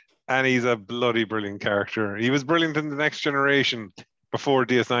Irish, and he's a bloody brilliant character. He was brilliant in The Next Generation before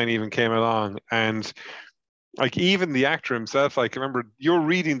DS9 even came along. And, like, even the actor himself, like, remember, you're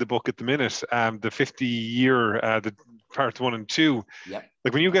reading the book at the minute, the 50-year, the parts 1 and 2. Yep.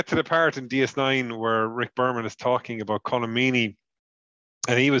 Like, when you get to the part in DS9 where Rick Berman is talking about Colm Meaney,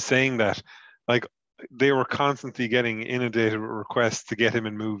 and he was saying that, like, they were constantly getting inundated with requests to get him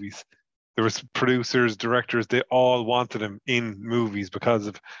in movies. there was producers, directors, they all wanted him in movies because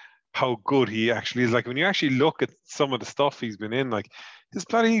of how good he actually is. Like when you actually look at some of the stuff he's been in, like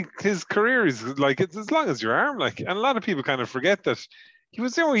his career is like it's as long as your arm. Like, and a lot of people kind of forget that he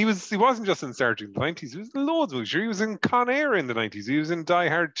wasn't just in Saturday in the 90s. He was in loads of movies. Sure, he was in Con Air in the 90s. He was in Die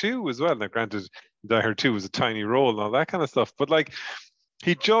Hard 2 as well. Now, granted, Die Hard 2 was a tiny role and all that kind of stuff, but like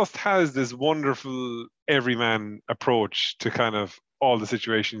he just has this wonderful everyman approach to kind of all the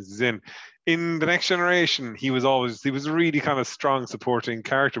situations he's in. In The Next Generation, he was a really kind of strong supporting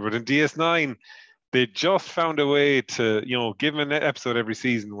character, but in DS9, they just found a way to, give him an episode every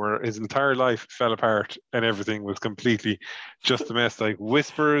season where his entire life fell apart and everything was completely just a mess. Like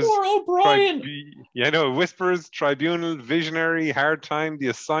Whispers, Poor O'Brien. Whispers, Tribunal, Visionary, Hard Time, The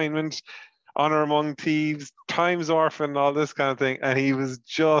Assignment, Honor Among Thieves, Times Orphan, all this kind of thing. And he was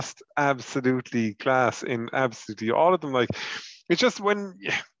just absolutely class in absolutely all of them. Like, it's just what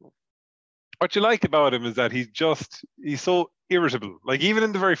you like about him is that he's so irritable. Like even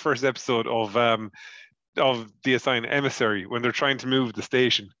in the very first episode of The Assigned Emissary, when they're trying to move the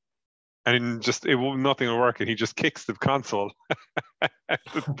station, and nothing will work, and he just kicks the console.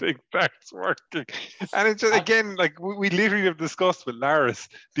 The thing starts working, and it's just again like we literally have discussed with Laris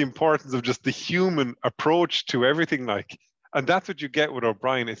the importance of just the human approach to everything, like, and that's what you get with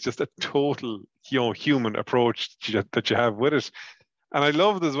O'Brien. It's just a total human approach that you have with it. And I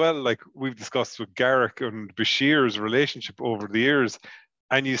loved as well, like we've discussed with Garrick and Bashir's relationship over the years,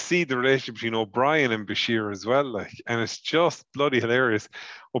 and you see the relationship between O'Brien and Bashir as well, like, and it's just bloody hilarious.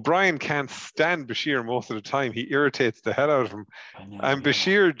 O'Brien can't stand Bashir most of the time; he irritates the hell out of him, and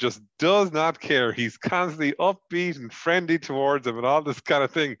Bashir just does not care. He's constantly upbeat and friendly towards him, and all this kind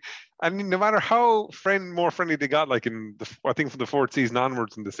of thing. And no matter how more friendly they got, like I think from the fourth season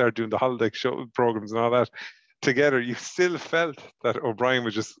onwards, and they started doing the holodeck show programs and all that together, you still felt that O'Brien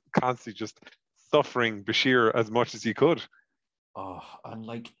was just constantly just suffering Bashir as much as he could. Oh,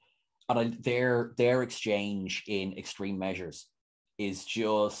 their exchange in Extreme Measures is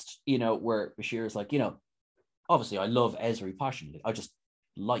just, where Bashir is like, obviously I love Ezri passionately. I just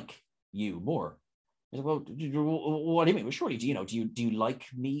like you more. He's like, well, what do you mean? Well, surely, do you like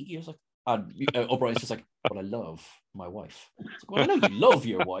me? He's like, O'Brien's just like, well, I love my wife. Like, well, I know you love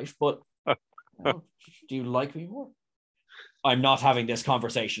your wife, but do you like me more? I'm not having this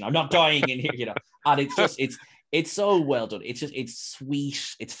conversation. I'm not dying in here, And it's just, it's so well done. It's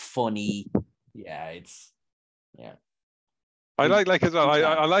sweet. It's funny. Yeah. I like as well.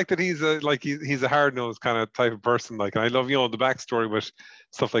 I like that he's a hard nosed kind of type of person. Like, and I love the backstory with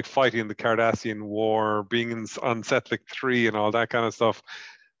stuff like fighting the Cardassian War, being on Setlik 3, and all that kind of stuff.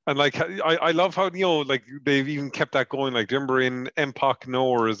 And like I love how like they've even kept that going. Like, remember in Empok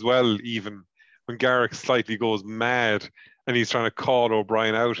Nor as well, even when Garrick slightly goes mad and he's trying to call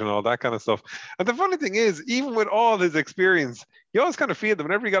O'Brien out and all that kind of stuff. And the funny thing is, even with all his experience, you always kind of feel that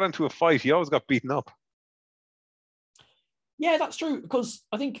whenever he got into a fight, he always got beaten up. Yeah, that's true. Because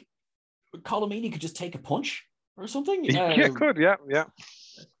I think Colomini could just take a punch or something. Yeah, could. Yeah.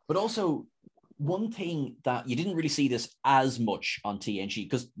 But also, one thing that you didn't really see this as much on TNG,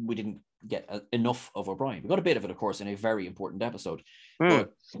 because we didn't get enough of O'Brien. We got a bit of it, of course, in a very important episode.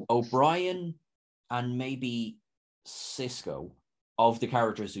 But O'Brien and maybe Sisko, of the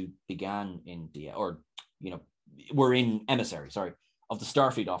characters who began in were in Emissary, sorry, of the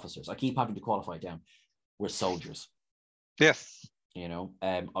Starfleet officers, I keep having to qualify it down, were soldiers. Yes.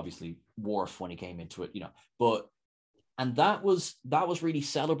 Obviously Worf when he came into it, but and that was really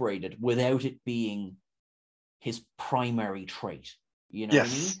celebrated without it being his primary trait. You know what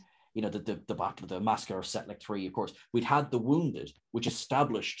I mean? The battle, the massacre of Setlik 3, of course. We'd had the Wounded, which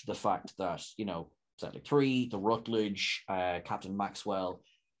established the fact that, Setlik 3, the Rutledge, Captain Maxwell,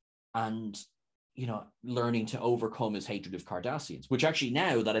 and, learning to overcome his hatred of Cardassians, which actually,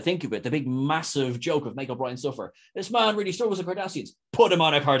 now that I think of it, the big massive joke of Make O'Brien suffer, this man really struggles with Cardassians, put him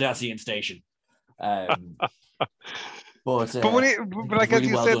on a Cardassian station. But like, as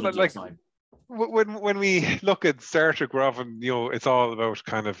you said, like when we look at Star Trek, we're often, it's all about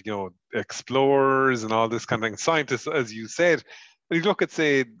kind of, explorers and all this kind of thing, scientists, as you said. When you look at,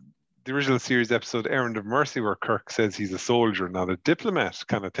 say, the original series episode Errand of Mercy, where Kirk says he's a soldier, not a diplomat,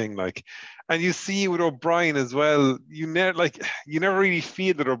 kind of thing, like, and you see with O'Brien as well, you never really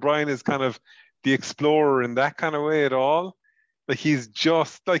feel that O'Brien is kind of the explorer in that kind of way at all. Like, he's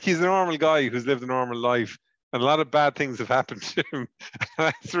just like, he's a normal guy who's lived a normal life, and a lot of bad things have happened to him.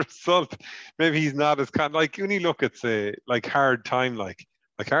 And as a result, maybe he's not as kind, like, when you look at, say, like Hard Time, like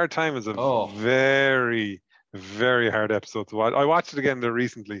Hard Time is a very, very hard episode to watch. I watched it again there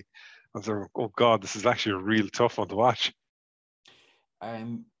recently. I was like, oh God, this is actually a real tough one to watch.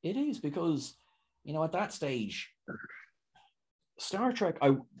 It is because, at that stage, Star Trek,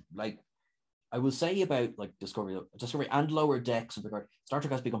 I will say about like Discovery and Lower Decks and Picard, Star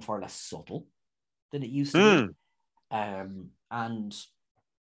Trek has become far less subtle than it used to be. And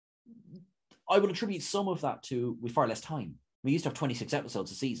I would attribute some of that to with far less time. We used to have 26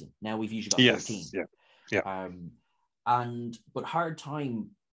 episodes a season. Now we've usually got 14. Yeah. But Hard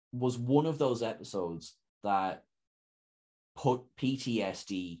Time was one of those episodes that put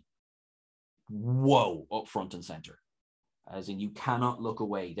PTSD up front and center. As in, you cannot look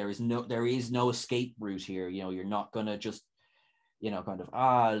away. There is no escape route here. You're not gonna just, kind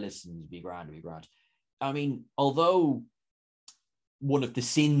of listen, be grand. I mean, although one of the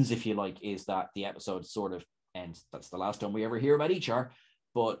sins, if you like, is that the episode sort of ends. That's the last time we ever hear about HR.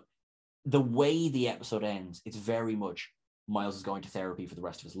 But the way the episode ends, it's very much Miles is going to therapy for the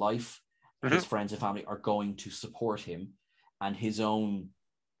rest of his life. Mm-hmm. His friends and family are going to support him, and his own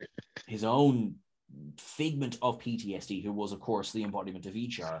figment of PTSD, who was, of course, the embodiment of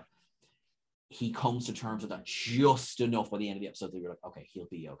HR, he comes to terms with that just enough by the end of the episode that you're like, okay, he'll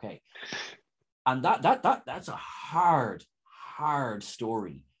be okay. And that's a hard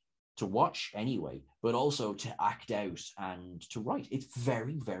story to watch anyway, but also to act out and to write. It's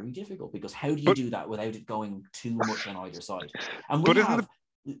very, very difficult, because how do you do that without it going too much on either side? And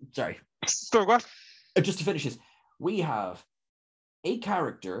just to finish this, we have a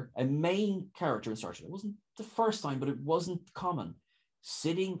main character in Star Trek. It wasn't the first time, but it wasn't common,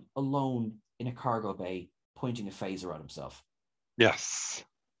 sitting alone in a cargo bay, pointing a phaser at himself. Yes.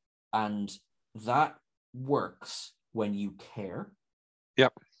 And that works when you care.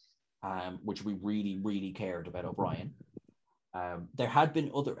 Yep. Which we really, really cared about O'Brien. There had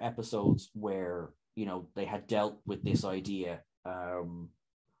been other episodes where, they had dealt with this idea.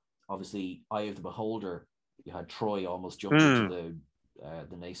 Obviously, Eye of the Beholder, you had Troy almost jump into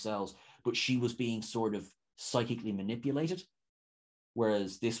the nacelles, but she was being sort of psychically manipulated,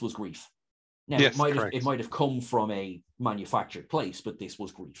 whereas this was grief. Now, yes, it might have come from a manufactured place, but this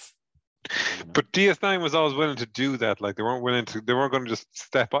was grief. But DS9 was always willing to do that. Like they weren't going to just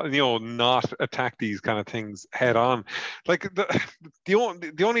step on, not attack these kind of things head on. Like the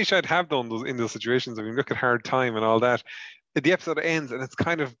only issue I'd have though in those situations, if you look at Hard Time and all that, the episode ends and it's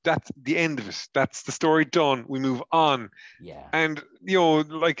kind of, that's the end of it. That's the story done. We move on. Yeah. And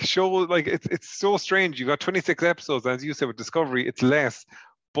it's so strange. You've got 26 episodes, and as you said with Discovery, it's less,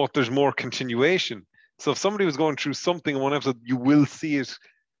 but there's more continuation. So if somebody was going through something in one episode, you will see it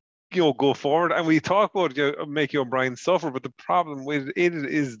go forward. And we talk about making O'Brien suffer, but the problem with it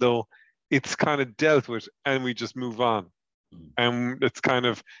is though, it's kind of dealt with and we just move on. And it's kind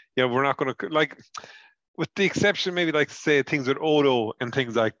of, we're not going to, like, with the exception maybe like say things with Odo and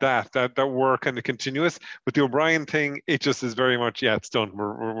things like that were kind of continuous. With the O'Brien thing, it just is very much, it's done.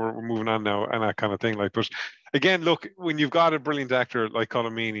 We're moving on now and that kind of thing. Like, but again, look, when you've got a brilliant actor like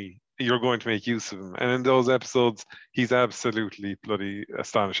Colm Meaney, you're going to make use of him. And in those episodes, he's absolutely bloody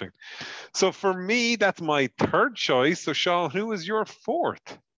astonishing. So for me, that's my third choice. So Sean, who is your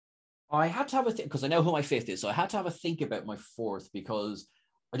fourth? I had to have a think, because I know who my fifth is. So I had to have a think about my fourth, because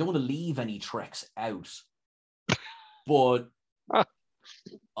I don't want to leave any Treks out. But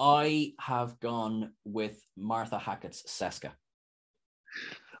I have gone with Martha Hackett's Seska.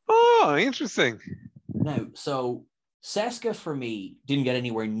 Oh, interesting. Now, so Seska for me didn't get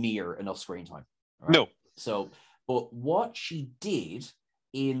anywhere near enough screen time. Right? No. So, but what she did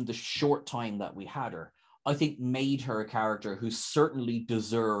in the short time that we had her, I think made her a character who certainly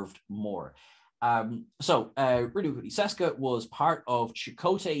deserved more. Really quickly, Seska was part of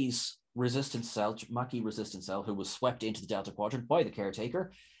Chakotay's resistance cell, Maquis resistance cell, who was swept into the Delta Quadrant by the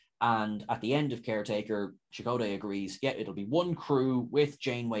Caretaker. And at the end of Caretaker, Chakotay agrees, it'll be one crew with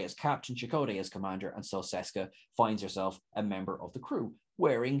Janeway as captain, Chakotay as commander, and so Seska finds herself a member of the crew,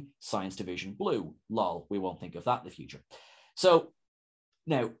 wearing Science Division blue. Lol, we won't think of that in the future. So,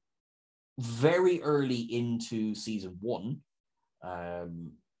 now, very early into season 1,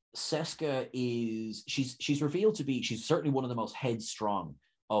 Seska she's revealed to be, she's certainly one of the most headstrong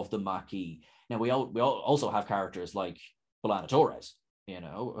of the Maquis. Now, we also have characters like B'Elanna Torres,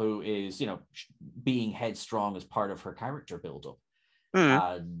 who is, being headstrong as part of her character build-up.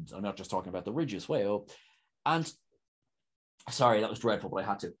 And I'm not just talking about the Ridge as well. And sorry, that was dreadful, but I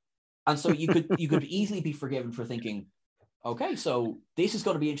had to. And so you could easily be forgiven for thinking, okay, so this is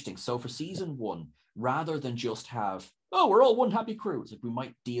going to be interesting. So for season 1, rather than just have, we're all one happy crew, it's like we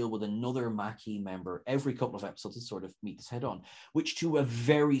might deal with another Maquis member every couple of episodes to sort of meet this head on, which to a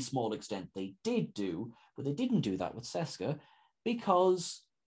very small extent they did do, but they didn't do that with Seska because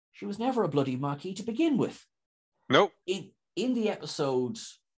she was never a bloody Maquis to begin with. Nope. in the episode,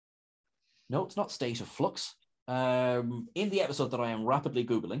 no, it's not State of Flux. In the episode that I am rapidly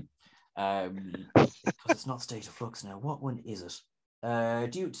Googling, because it's not State of Flux now. What one is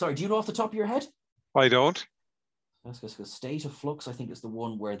it? Do you know off the top of your head? I don't. Because State of Flux, I think, is the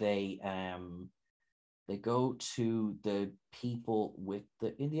one where they go to the people with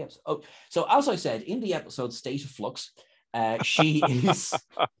in the episode. Oh, so as I said, in the episode State of Flux, she is.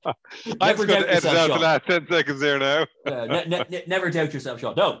 I'm just going to edit out the last 10 seconds there now. Never doubt yourself,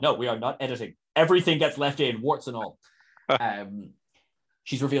 Sean. No, we are not editing. Everything gets left in, warts and all.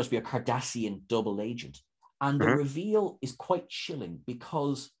 She's revealed to be a Cardassian double agent. And the reveal is quite chilling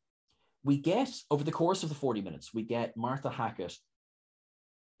because we get, over the course of the 40 minutes, we get Martha Hackett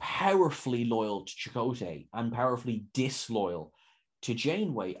powerfully loyal to Chakotay and powerfully disloyal to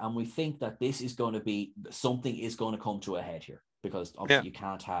Janeway. And we think that this is going to be, something is going to come to a head here because obviously you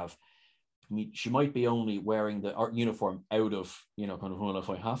can't have, she might be only wearing the art uniform out of, kind of, well, if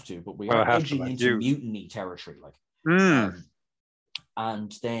I have to, but we are edging into mutiny territory.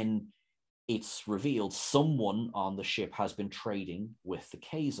 And then it's revealed someone on the ship has been trading with the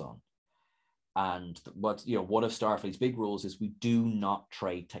Kazon. And one of Starfleet's big rules is we do not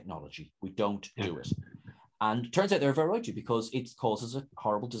trade technology. We don't do it. And it turns out they're very right to, because it causes a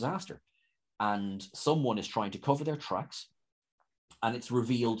horrible disaster. And someone is trying to cover their tracks. And it's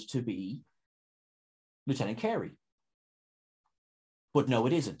revealed to be Lieutenant Carey. But no,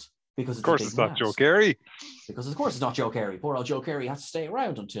 it isn't. Because of course it's not Joe Carey. Because of course it's not Joe Carey. Poor old Joe Carey has to stay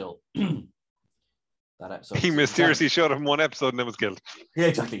around until that episode. He mysteriously showed up in one episode and then was killed. Yeah,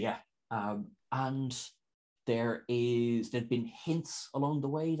 exactly, yeah. And there'd been hints along the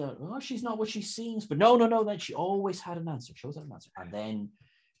way that she's not what she seems, but no, that she always had an answer. She always had an answer. And then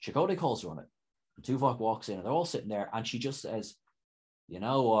Chakotay calls her on it. Tuvok walks in and they're all sitting there and she just says, you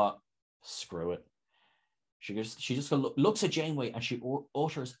know what? Screw it. She just looks at Janeway and she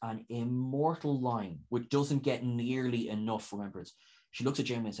utters an immortal line, which doesn't get nearly enough remembrance. She looks at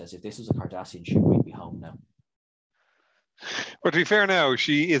Janeway and says, if this was a Cardassian ship, we'd be home now. But to be fair now,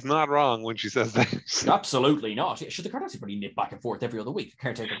 she is not wrong when she says that. Absolutely not. Should the Cardassians pretty nip back and forth every other week? The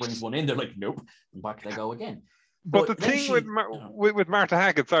caretaker brings one in, they're like, nope, and back they go again. But the thing with Martha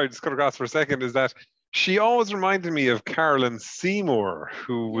Hackett, sorry, just cut across for a second, is that she always reminded me of Carolyn Seymour,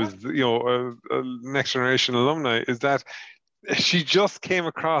 who was, a Next Generation alumni, is that she just came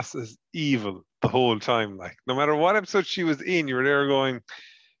across as evil the whole time. Like, no matter what episode she was in, you were there going,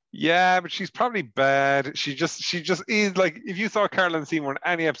 yeah, but she's probably bad. She just is like, if you saw Carolyn Seymour in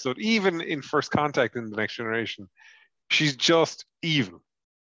any episode, even in First Contact in the Next Generation, she's just evil.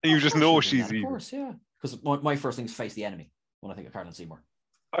 And you just know she's evil. Of course, yeah. Because my first thing is face the enemy when I think of Carolyn Seymour.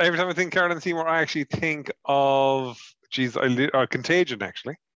 Every time I think Carolyn Seymour, I actually think of, Contagion,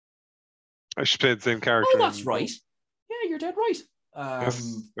 actually. She played the same character. Oh, that's right. Yeah, you're dead right.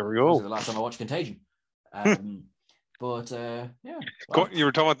 Yes, there we go. The last time I watched Contagion. But yeah. You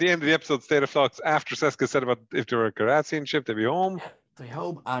were talking about the end of the episode, State of Flux, after Seska said about if they were a Cardassian ship, they'd be home. Yeah, they'd be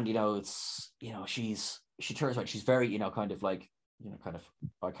home. And, she turns out she's very, kind of like, kind of,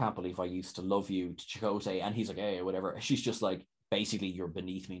 I can't believe I used to love you to Chakotay. And he's like, hey, whatever. She's just like, basically, you're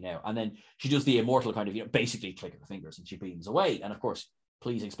beneath me now. And then she does the immortal kind of, basically click of the fingers and she beams away. And of course,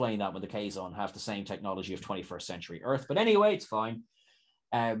 please explain that when the Kazon have the same technology of 21st century Earth. But anyway, it's fine.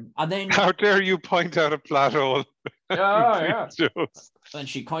 And then, how dare you point out a plot hole? Yeah. And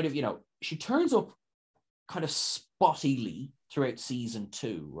she kind of, she turns up kind of spottily throughout season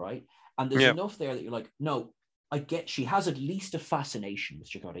 2, right? And there's enough there that you're like, no, I get she has at least a fascination with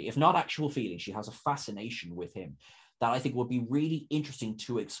Chakotay. If not actual feeling, she has a fascination with him that I think would be really interesting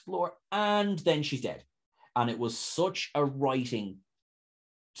to explore. And then she's dead. And it was such a writing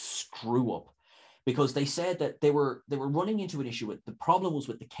screw up. Because they said that they were running into an issue with, the problem was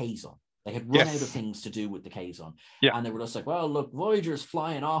with the Kazon. They had run out of things to do with the Kazon. Yeah. And they were just like, well, look, Voyager's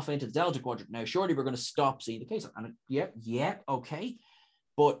flying off into the Delta Quadrant now. Surely we're going to stop seeing the Kazon. And okay.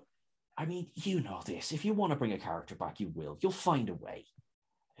 But, I mean, you know this. If you want to bring a character back, you will. You'll find a way.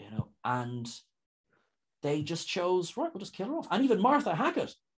 And they just chose, right, we'll just kill her off. And even Martha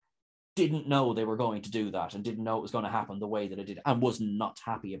Hackett didn't know they were going to do that and didn't know it was going to happen the way that it did and was not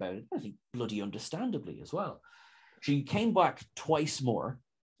happy about it. I think bloody understandably as well. She came back twice more,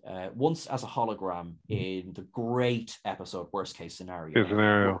 once as a hologram in the great episode, Worst Case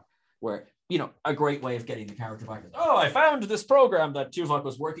Scenario. Where, a great way of getting the character back is, I found this program that Tuvok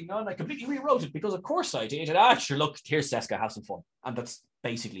was working on. I completely rewrote it because of course I did. And sure, look, here's Seska, have some fun. And that's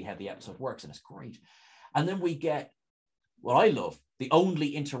basically how the episode works and it's great. And then we get what I love, the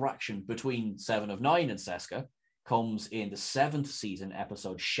only interaction between Seven of Nine and Seska comes in the 7th season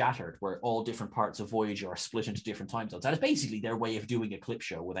episode Shattered, where all different parts of Voyager are split into different time zones. And it's basically their way of doing a clip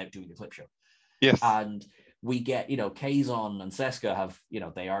show without doing a clip show. Yes. And we get, Kazon and Seska have,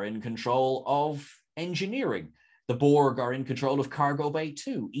 they are in control of engineering. The Borg are in control of Cargo Bay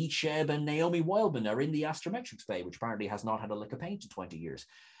 2. Icheb and Naomi Wildman are in the Astrometrics Bay, which apparently has not had a lick of paint in 20 years.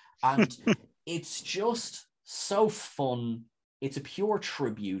 And it's just so fun. It's a pure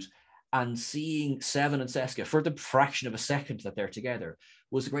tribute. And seeing Seven and Seska for the fraction of a second that they're together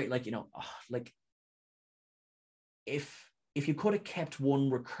was great. If you could have kept one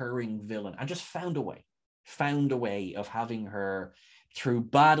recurring villain and just found a way of having her through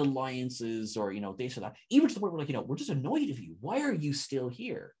bad alliances or, this or that, even to the point where we're just annoyed of you. Why are you still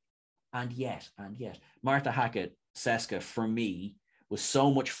here? And yet, Martha Hackett, Seska, for me, was so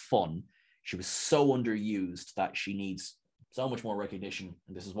much fun. She was so underused that she needs so much more recognition.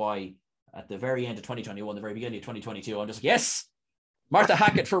 And this is why at the very end of 2021, the very beginning of 2022, I'm just like, yes, Martha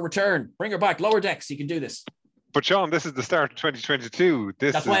Hackett for return. Bring her back. Lower Decks. You can do this. But Sean, this is the start of 2022.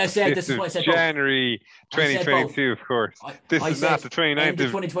 That's why I said January 2022, of course. This is not the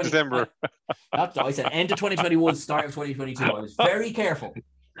 29th of December. I said end of 2021, start of 2022. I was very careful.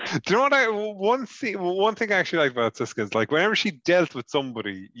 Do you know what? One thing I actually like about Seska is whenever she dealt with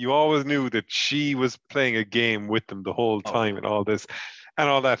somebody, you always knew that she was playing a game with them the whole time and all this and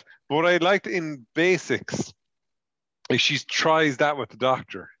all that. But what I liked in Basics is she tries that with the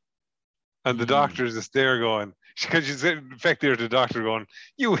Doctor. And the Doctor's just there going, because she's effectively to the Doctor going,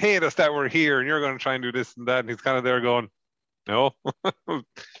 you hate us that we're here and you're going to try and do this and that. And he's kind of there going, no, this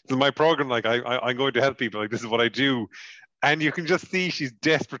is my program. I'm going to help people. This is what I do. And you can just see she's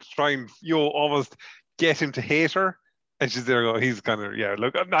desperate to try and, almost get him to hate her. And she's there going, he's kind of,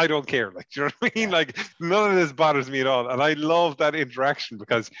 look, I don't care. Do you know what I mean? None of this bothers me at all. And I love that interaction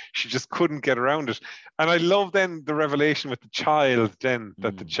because she just couldn't get around it. And I love then the revelation with the child then,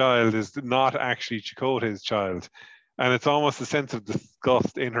 that the child is not actually Chakotay's child. And it's almost a sense of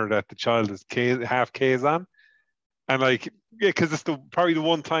disgust in her that the child is half Kazon. And because it's probably the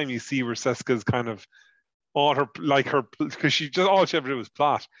one time you see where Seska's kind of, because she just all she ever did was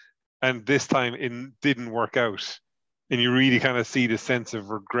plot, and this time it didn't work out, and you really kind of see the sense of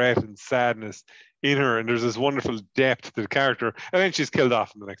regret and sadness in her, and there's this wonderful depth to the character, and then she's killed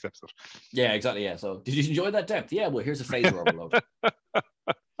off in the next episode. Yeah, exactly. Yeah. So, did you enjoy that depth? Yeah. Well, here's a phaser overload.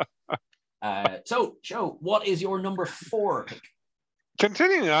 So, Joe, what is your number 4 pick?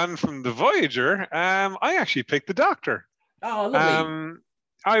 Continuing on from the Voyager, I actually picked the Doctor. Oh, lovely.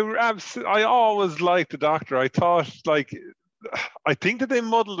 I always liked the Doctor. I thought I think that they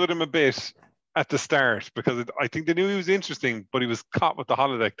muddled with him a bit at the start because I think they knew he was interesting, but he was caught with the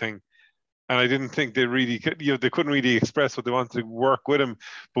holodeck thing, and I didn't think they really could, they couldn't really express what they wanted to work with him.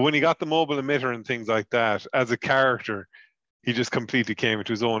 But when he got the mobile emitter and things like that, as a character, he just completely came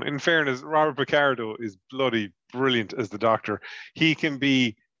into his own. In fairness, Robert Picardo is bloody brilliant as the Doctor. He can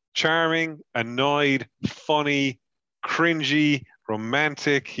be charming, annoyed, funny, cringy,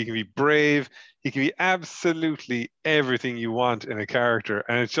 romantic. He can be brave. He can be absolutely everything you want in a character.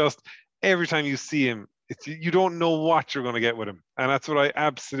 And it's just every time you see him, you don't know what you're going to get with him. And that's what I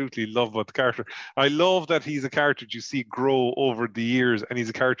absolutely love about the character. I love that he's a character that you see grow over the years, and he's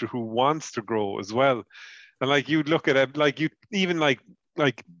a character who wants to grow as well. And you'd look at it,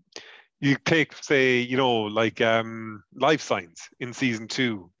 you take, say, Life Signs in season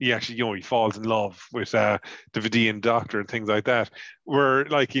 2. He actually, he falls in love with the Vidian Doctor and things like that. Where,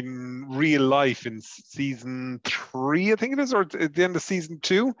 in real life, in season 3, I think it is, or at the end of season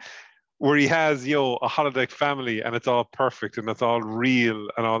 2, where he has, a holodeck family and it's all perfect and it's all real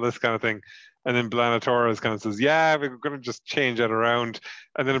and all this kind of thing. And then B'Elanna Torres kind of says, yeah, we're going to just change that around.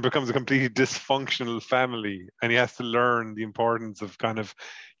 And then it becomes a completely dysfunctional family. And he has to learn the importance of kind of,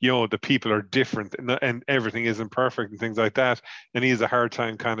 the people are different and everything isn't perfect and things like that. And he has a hard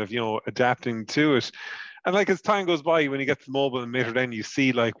time kind of, adapting to it. And as time goes by, when he gets the mobile emitter, then you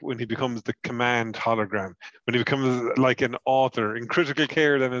see when he becomes the command hologram, when he becomes an author in Critical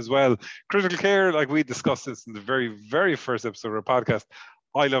Care then as well. Critical Care, we discussed this in the very, very first episode of our podcast.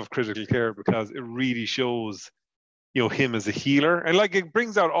 I love Critical Care because it really shows, him as a healer, and it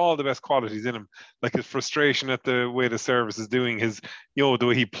brings out all the best qualities in him, his frustration at the way the service is doing, his, the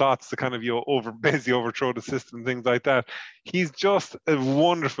way he plots to kind of, basically overthrow the system and things like that. He's just a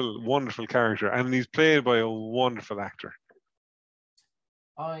wonderful, wonderful character, and he's played by a wonderful actor.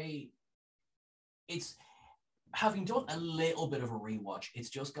 It's having done a little bit of a rewatch, it's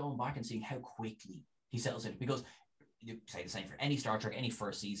just going back and seeing how quickly he settles in, because you say the same for any Star Trek, any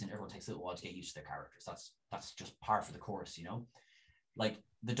first season, everyone takes a little while to get used to their characters. That's just par for the course, Like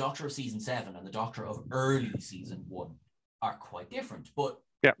the Doctor of season 7 and the Doctor of early season 1 are quite different, but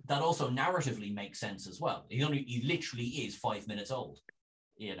Yeah. that also narratively makes sense as well. He literally is 5 minutes old,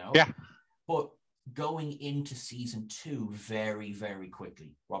 you know? Yeah. But going into season 2 very, very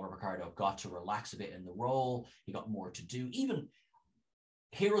quickly, Robert Picardo got to relax a bit in the role. He got more to do. Even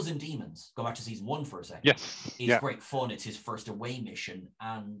Heroes and Demons, go back to season 1 for a second. Yes. It's great fun. It's his first away mission.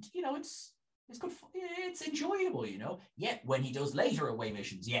 And, you know, it's good fun. It's enjoyable, you know? Yet when he does later away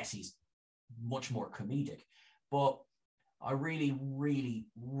missions, yes, he's much more comedic. But I really, really,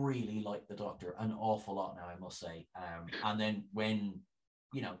 really like the Doctor an awful lot now, I must say. And then when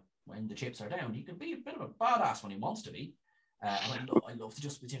the chips are down, he can be a bit of a badass when he wants to be. And I love to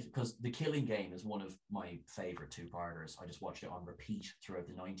just because The Killing Game is one of my favorite two-parters. I just watched it on repeat throughout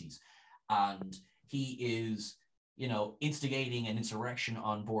the 90s. And he is, you know, instigating an insurrection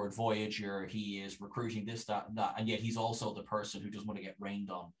on board Voyager. He is recruiting this, that, and that. And yet he's also the person who doesn't want to get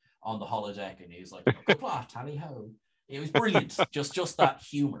rained on the holodeck. And he's like, good plot, tally-ho. It was brilliant. just that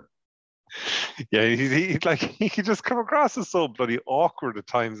humor. Yeah, he can just come across as so bloody awkward at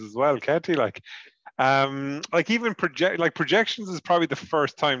times as well, can't he? Like even Projections is probably the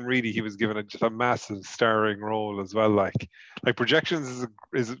first time really he was given just a massive starring role as well. Like Projections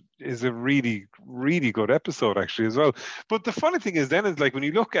is a really, really good episode actually as well. But the funny thing is then is like when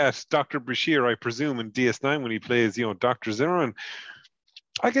you look at Dr. Bashir, I presume in DS9 when he plays, you know, Dr. Zimmerman,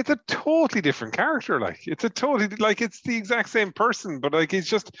 like it's a totally different character. Like it's the exact same person, but like it's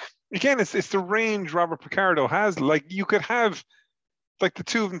just again it's the range Robert Picardo has. Like you could have like the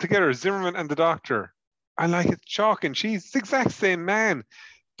two of them together, Zimmerman and the Doctor, and like it's chalk and cheese. It's the exact same man,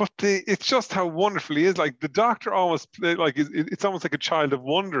 but it's just how wonderful he is. Like the Doctor almost like it's almost like a child of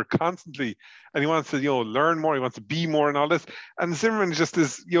wonder constantly, and he wants to learn more. He wants to be more and all this. And Zimmerman is just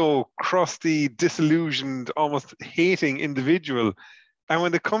this crusty, disillusioned, almost hating individual. And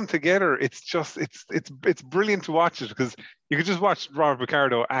when they come together, it's just it's brilliant to watch it because you could just watch Robert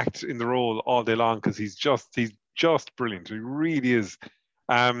Picardo act in the role all day long because he's just brilliant. He really is.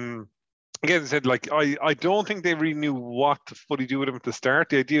 Again, I said like I don't think they really knew what to fully do with him at the start.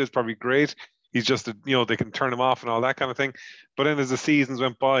 The idea was probably great. He's just they can turn him off and all that kind of thing. But then as the seasons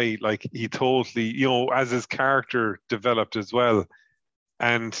went by, like he totally as his character developed as well,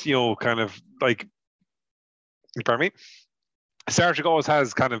 and kind of like pardon me. Star Trek always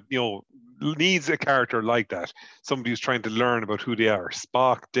has kind of, needs a character like that. Somebody who's trying to learn about who they are.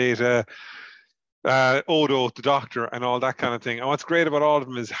 Spock, Data, Odo, the Doctor, and all that kind of thing. And what's great about all of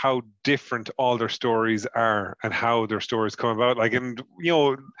them is how different all their stories are and how their stories come about. Like, and,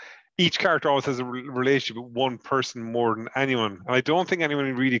 each character always has a relationship with one person more than anyone. And I don't think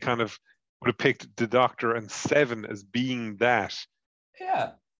anyone really kind of would have picked the Doctor and Seven as being that.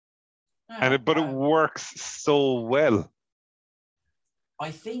 Yeah. But it works so well. I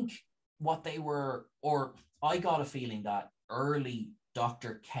think what they were, or I got a feeling that early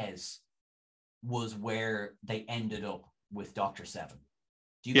Dr. Kes was where they ended up with Dr. Seven.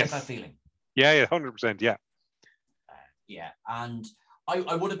 Do you get that feeling? Yeah, 100%, yeah. Yeah, and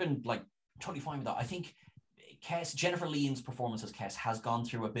I would have been like totally fine with that. I think Jennifer Lee's performance as Kes has gone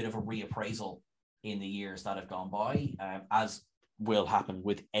through a bit of a reappraisal in the years that have gone by, as will happen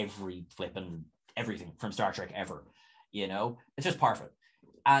with every flipping everything from Star Trek ever. It's just perfect.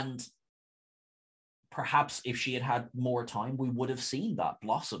 And perhaps if she had had more time, we would have seen that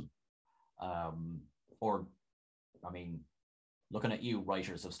blossom. Looking at you,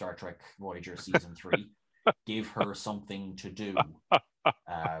 writers of Star Trek Voyager Season 3, give her something to do.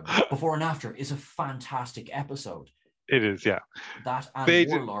 Before and After is a fantastic episode. It is, yeah. That and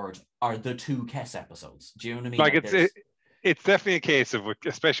Warlord are the two Kes episodes. Do you know what I mean? Like it's definitely a case of,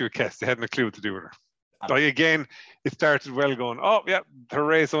 especially with Kes, they hadn't a clue what to do with her. Like again, it started well going, oh yeah, her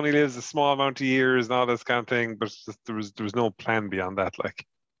race only lives a small amount of years and all this kind of thing, but there was no plan beyond that. Like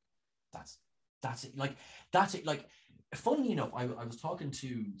that's it. Like that's it. Like funnily enough, I was talking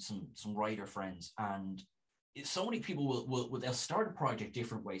to some writer friends, and so many people will they'll start a project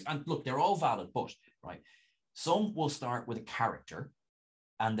different ways. And look, they're all valid, but right, some will start with a character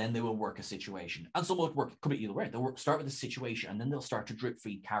and then they will work a situation. And some will work, could be either way. They'll start with a situation and then they'll start to drip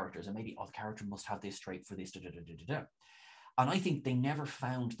feed characters. And maybe, the character must have this trait for this. And I think they never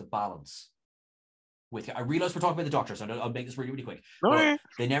found the balance with, I realize we're talking about the Doctor, so I'll make this really, really quick. But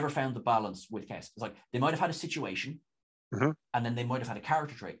they never found the balance with Kes. It's like they might have had a situation and then they might have had a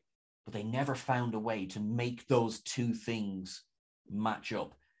character trait, but they never found a way to make those two things match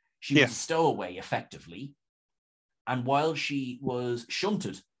up. She was a stowaway, effectively. And while she was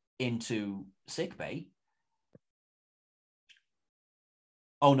shunted into sickbay,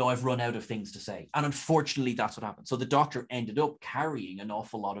 oh no, I've run out of things to say. And unfortunately, that's what happened. So the Doctor ended up carrying an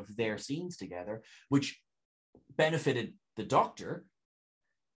awful lot of their scenes together, which benefited the Doctor.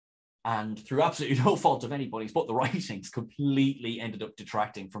 And through absolutely no fault of anybody's, but the writings completely ended up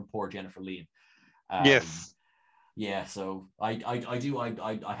detracting from poor Jennifer Lien. Yes. Yeah, so I'm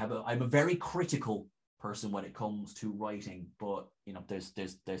a very critical person when it comes to writing, but you know, there's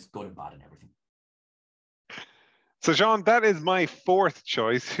good and bad in everything. So, Sean, that is my fourth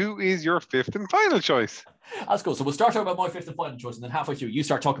choice. Who is your fifth and final choice? That's cool. So we'll start talking about my fifth and final choice, and then halfway through, you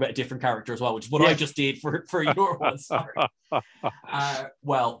start talking about a different character as well, which is what I just did for your one. Sorry.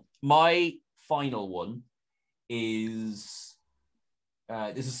 Well, my final one is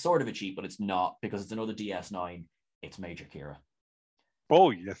this is sort of a cheat, but it's not, because it's another DS9. It's Major Kira.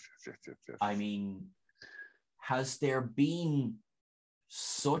 Oh, yes. I mean, has there been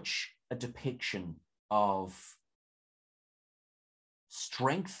such a depiction of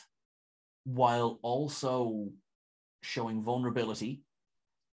strength while also showing vulnerability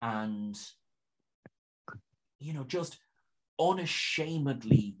and, you know, just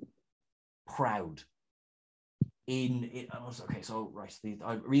unashamedly proud in it? Okay, so right,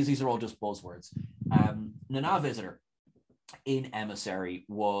 these are all just buzzwords. Nana Visitor in Emissary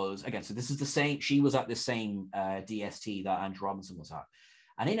was, again, so this is the same, she was at the same DST that Andrew Robinson was at,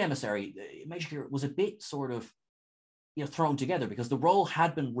 and in Emissary, Major Kira was a bit sort of, you know, thrown together because the role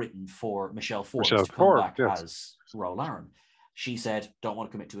had been written for Michelle Forbes to come back as Ro Laren. She said, don't want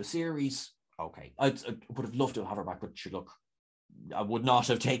to commit to a series. Okay, I would have loved to have her back, but I would not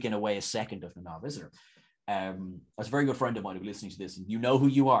have taken away a second of Nana Visitor. As a very good friend of mine who's listening to this, and you know who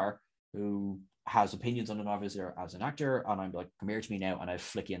you are, who has opinions on Nana Visitor as an actor, and I'm like, come here to me now, and I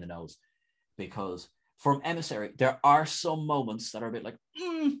flick you in the nose. Because from Emissary, there are some moments that are a bit like,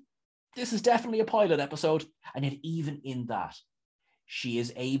 this is definitely a pilot episode. And yet even in that, she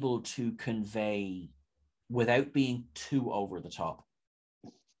is able to convey, without being too over the top,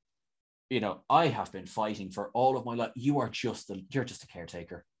 you know, I have been fighting for all of my life. You're just a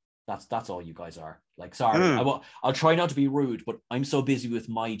caretaker. That's all you guys are. Like, sorry, I'll try not to be rude, but I'm so busy with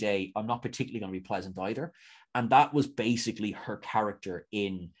my day, I'm not particularly going to be pleasant either. And that was basically her character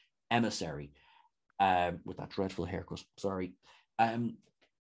in Emissary, with that dreadful haircut. Sorry.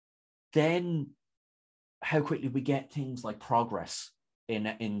 Then how quickly we get things like Progress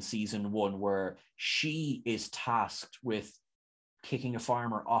in season 1, where she is tasked with kicking a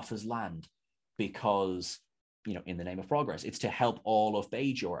farmer off his land because, you know, in the name of progress, it's to help all of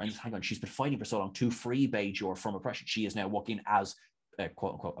Bajor. And hang on, she's been fighting for so long to free Bajor from oppression. She is now working as a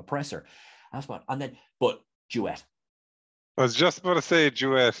quote unquote oppressor. But Duet. I was just about to say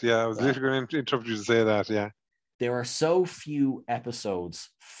Duet. Yeah, I was literally going to interrupt you to say that. Yeah. There are so few episodes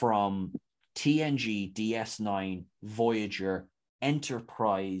from TNG, DS9, Voyager,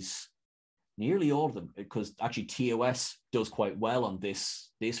 Enterprise, nearly all of them, because actually TOS does quite well on this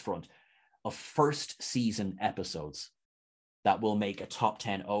front, of first season episodes that will make a top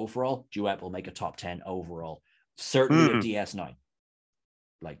 10 overall. Duet will make a top 10 overall. Certainly of DS9.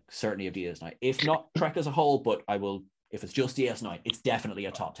 Like, certainly of DS9. If not Trek as a whole, but I will, if it's just DS9, it's definitely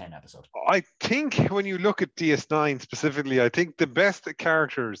a top 10 episode. I think when you look at DS9 specifically, I think the best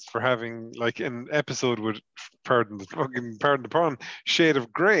characters for having like an episode with, pardon the pun, shade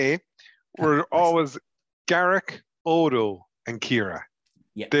of grey, were always Garak, Odo, and Kira.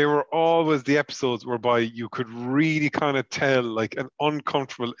 Yeah. They were always the episodes whereby you could really kind of tell like an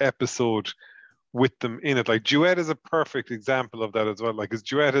uncomfortable episode with them in it. Like Duet is a perfect example of that as well. Like, because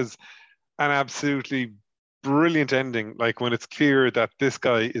Duet is an absolutely brilliant ending, like when it's clear that this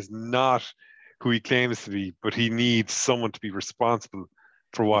guy is not who he claims to be, but he needs someone to be responsible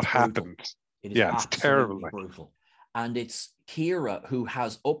for what happened. It is it's terrible, brutal. And it's Kira who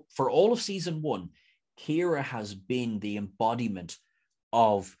has, up for all of season 1, Kira has been the embodiment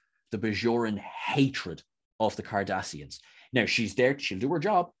of the Bajoran hatred of the Cardassians. Now, she's there, she'll do her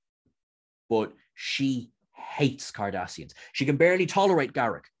job, but she hates Cardassians. She can barely tolerate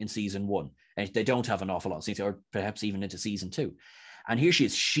Garak in season 1. And they don't have an awful lot of scenes, or perhaps even into season 2. And here she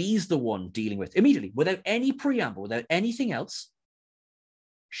is. She's the one dealing with, immediately, without any preamble, without anything else,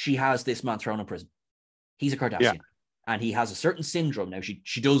 she has this man thrown in prison. He's a Cardassian. Yeah. And he has a certain syndrome. Now, she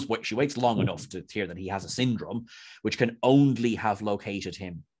waits long enough to hear that he has a syndrome, which can only have located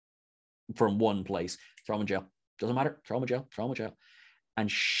him from one place. Throw him in jail. Doesn't matter. Throw him in jail.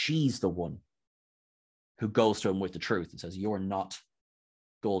 And she's the one who goes to him with the truth and says, you're not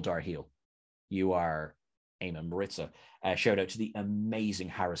Gul Darhe'el. You are Eamon Maritza. Shout out to the amazing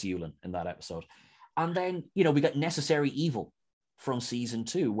Harris Yulin in that episode. And then, you know, we got Necessary Evil from season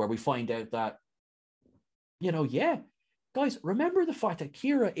 2, where we find out that, you know, guys, remember the fact that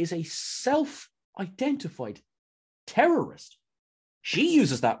Kira is a self-identified terrorist. She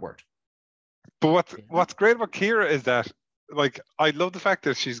uses that word. But what's great about Kira is that, like, I love the fact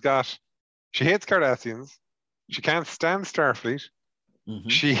that she hates Cardassians, she can't stand Starfleet,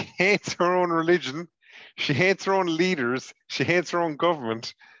 she hates her own religion, she hates her own leaders, she hates her own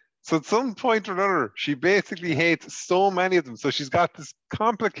government. So at some point or another, she basically hates so many of them. So she's got this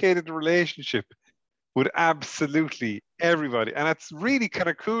complicated relationship with absolutely everybody. And it's really kind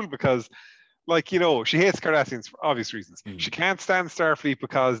of cool because, like, you know, she hates Cardassians for obvious reasons. She can't stand Starfleet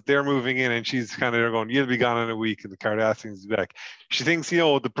because they're moving in and she's kind of going, you'll be gone in a week and the Cardassians will be back. She thinks, you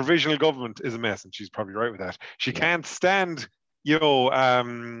know, the provisional government is a mess, and she's probably right with that. She can't stand, you know,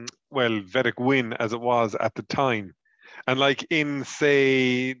 Vedic Win as it was at the time. And like in,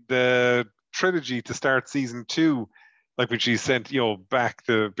 say, the trilogy to start season 2, like when she sent, you know, back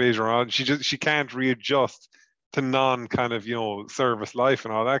the Bejar, she can't readjust to non kind of, you know, service life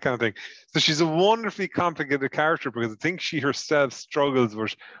and all that kind of thing. So she's a wonderfully complicated character because I think she herself struggles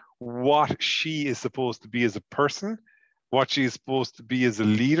with what she is supposed to be as a person, what she is supposed to be as a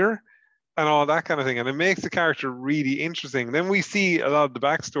leader, and all that kind of thing. And it makes the character really interesting. Then we see a lot of the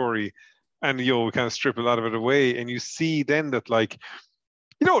backstory, and, you know, we kind of strip a lot of it away, and you see then that, like,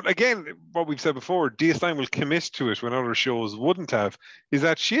 you know, again, what we've said before, DS9 will commit to it when other shows wouldn't have, is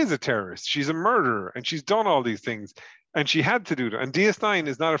that she is a terrorist, she's a murderer, and she's done all these things, and she had to do that. And DS9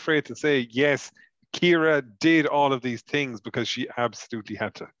 is not afraid to say, yes, Kira did all of these things because she absolutely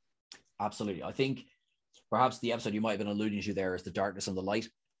had to. Absolutely. I think perhaps the episode you might have been alluding to there is The Darkness and the Light.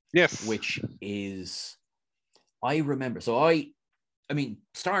 Yes. Which is, I remember, so I mean,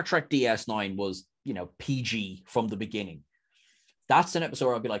 Star Trek DS9 was, you know, PG from the beginning. That's an episode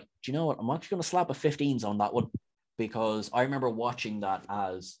where I'll be like, do you know what? I'm actually going to slap a 15s on that one, because I remember watching that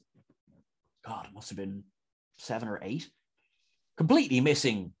as, God, it must have been 7 or 8, completely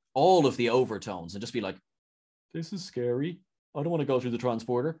missing all of the overtones and just be like, this is scary. I don't want to go through the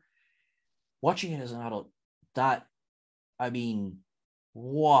transporter. Watching it as an adult, that, I mean,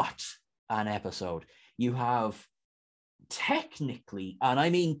 what an episode. You have technically, and I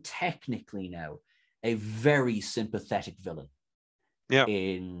mean technically now, a very sympathetic villain. Yeah.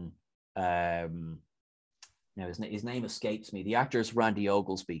 In now his name escapes me. The actor is Randy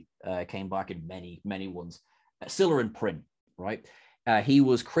Oglesby. Came back in many ones. Sillerin Prin, right? He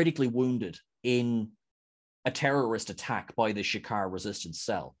was critically wounded in a terrorist attack by the Shakaar resistance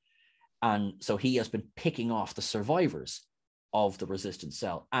cell, and so he has been picking off the survivors of the resistance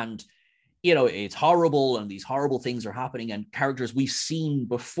cell. And, you know, it's horrible, and these horrible things are happening, and characters we've seen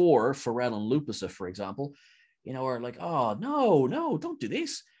before, Pharrell and Lupasa, for example, you know, are like, oh, no, don't do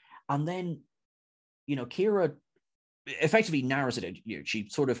this. And then, you know, Kira effectively narrows it. She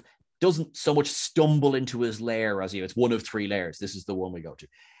sort of doesn't so much stumble into his lair as, you know, it's one of 3 lairs. This is the one we go to.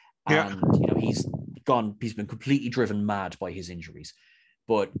 And, you know, he's been completely driven mad by his injuries.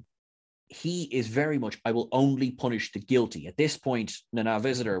 But he is very much, I will only punish the guilty. At this point, Nana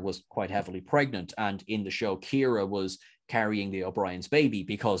Visitor was quite heavily pregnant. And in the show, Kira was carrying the O'Brien's baby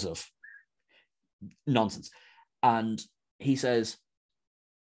because of nonsense. And he says,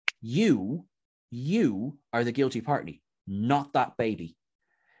 you are the guilty party, not that baby.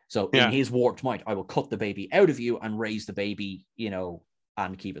 So in his warped mind, I will cut the baby out of you and raise the baby, you know,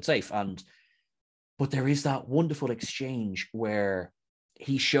 and keep it safe. But there is that wonderful exchange where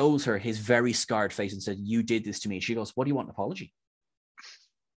he shows her his very scarred face and said, you did this to me. And she goes, what do you want an apology?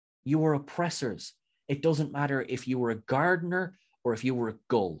 You were oppressors. It doesn't matter if you were a gardener or if you were a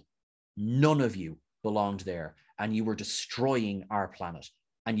gull. None of you belonged there. And you were destroying our planet.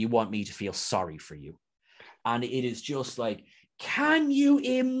 And you want me to feel sorry for you. And it is just like, can you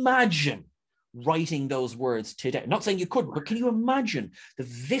imagine writing those words today? I'm not saying you couldn't, but can you imagine the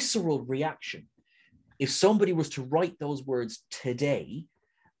visceral reaction if somebody was to write those words today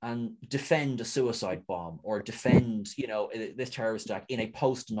and defend a suicide bomb or defend, you know, this terrorist attack in a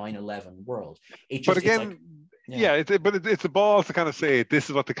post 9/11 world? It just, but again, it's a ball to kind of say this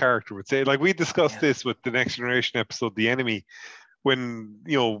is what the character would say. Like we discussed this with the Next Generation episode, The Enemy, when,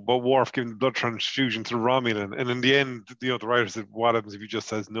 you know, but Worf giving the blood transfusion to Romulan, and in the end, you know, the writer said, what happens if he just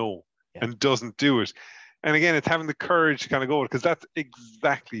says no and doesn't do it? And again, it's having the courage to kind of go, because that's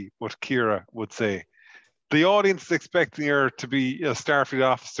exactly what Kira would say. The audience is expecting her to be a Starfleet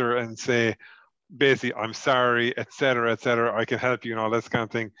officer and say, basically, I'm sorry, etc., I can help you and all this kind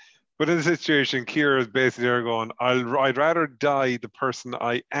of thing. But in the situation, Kira is basically there going, I'd rather die the person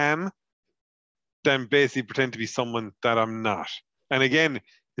I am than basically pretend to be someone that I'm not. And again,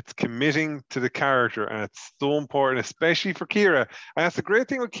 It's committing to the character, and it's so important, especially for Kira. And that's the great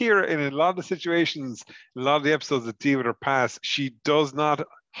thing with Kira in a lot of the situations, a lot of the episodes that deal with her past, she does not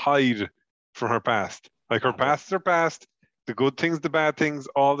hide from her past. Like her past is her past, the good things, the bad things,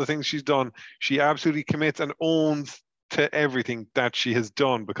 all the things she's done. She absolutely commits and owns to everything that she has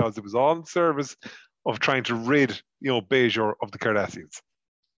done because it was all in service of trying to rid, Bajor of the Cardassians.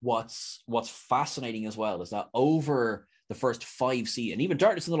 What's fascinating as well is that over the first 5 seasons, and even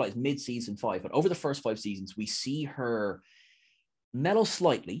Darkness in the Light is mid-season 5, but over the first 5 seasons, we see her mellow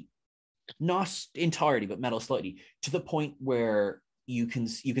slightly, not entirely, but mellow slightly, to the point where you can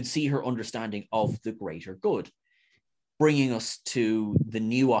see her understanding of the greater good, bringing us to the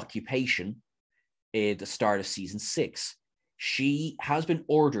new occupation at the start of season 6. She has been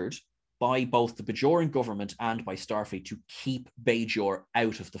ordered by both the Bajoran government and by Starfleet to keep Bajor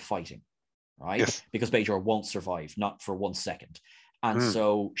out of the fighting, right? Yes. Because Bajor won't survive, not for 1 second. And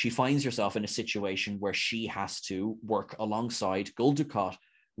so she finds herself in a situation where she has to work alongside Gul Dukat,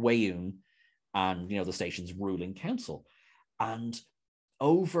 Weyoun, and, the station's ruling council. And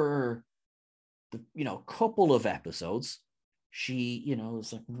over the, couple of episodes, she,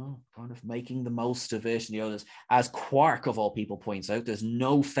 is like, kind of making the most of it. As Quark, of all people, points out, there's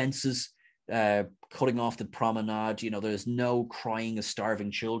no fences cutting off the promenade. There's no crying of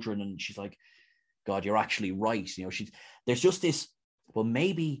starving children. And she's like, God, you're actually right. There's just this, well,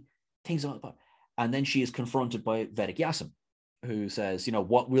 maybe things aren't. And then she is confronted by Vedic Yassam, who says,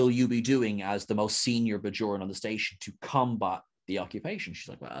 what will you be doing as the most senior Bajoran on the station to combat the occupation? She's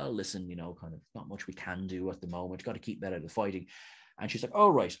like, well, listen, kind of not much we can do at the moment. Got to keep that out of the fighting. And she's like, oh,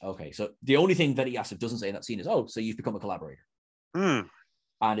 right. Okay. So the only thing Vedic Yassam doesn't say in that scene is, oh, so you've become a collaborator.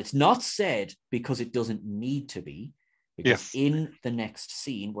 And it's not said because it doesn't need to be, because in the next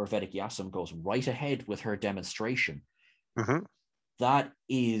scene where Vedic Yassam goes right ahead with her demonstration, that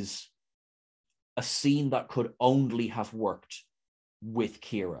is a scene that could only have worked with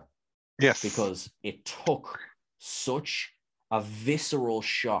Kira. Yes. Because it took such a visceral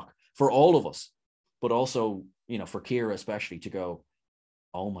shock for all of us, but also, for Kira especially, to go,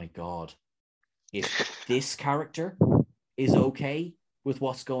 oh my God, if this character is okay with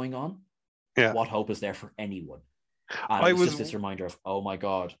what's going on, what hope is there for anyone? And it was just this reminder of, oh my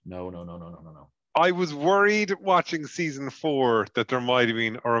God, no. I was worried watching season 4 that there might have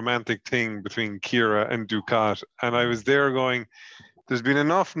been a romantic thing between Kira and Dukat. And I was there going, there's been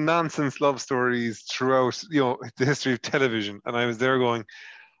enough nonsense love stories throughout, the history of television. And I was there going,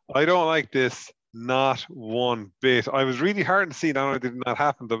 I don't like this, not one bit. I was really heartened to see not only did it not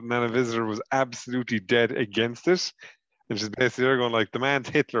happen, but Nana Visitor was absolutely dead against it. And she's basically there going, like, the man's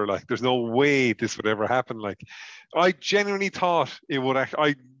Hitler. Like, there's no way this would ever happen. Like, I genuinely thought it would actually,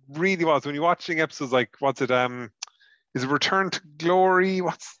 I really was. When you're watching episodes like, what's it, is it Return to Glory?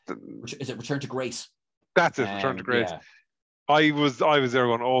 Is it Return to Grace? That's it, Return to Grace. Yeah. I was there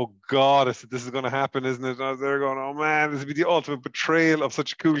going, oh God, I said, this is going to happen, isn't it? And I was there going, oh man, this would be the ultimate betrayal of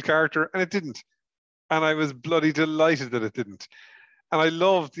such a cool character. And it didn't. And I was bloody delighted that it didn't. And I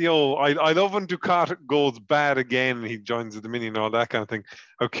loved, I love when Dukat goes bad again, he joins the Dominion and all that kind of thing.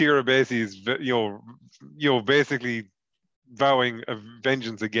 How Kira basically is, basically vowing a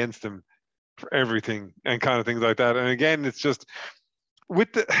vengeance against him for everything and kind of things like that. And again, it's just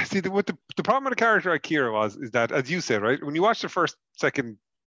with the problem with the character of Kira is that, as you said, right, when you watch the second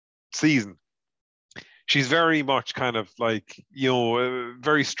season, she's very much kind of like, a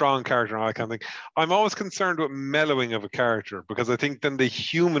very strong character and all that kind of thing. I'm always concerned with mellowing of a character because I think then they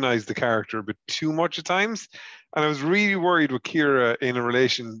humanize the character a bit too much at times. And I was really worried with Kira in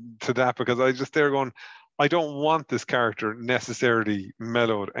relation to that because I just there going, I don't want this character necessarily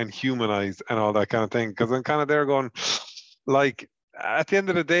mellowed and humanized and all that kind of thing. Because I'm kind of there going, like, at the end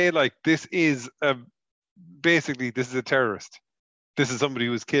of the day, like, this is a terrorist. This is somebody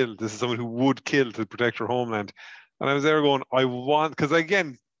who was killed. This is someone who would kill to protect her homeland. And I was there going, because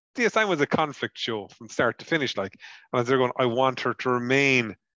again, CSI was a conflict show from start to finish. Like, and I was there going, I want her to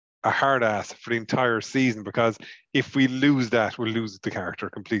remain a hard ass for the entire season because if we lose that, we'll lose the character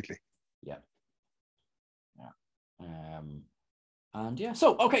completely. Yeah. And yeah.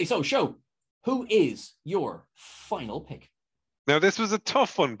 So show, who is your final pick? Now, this was a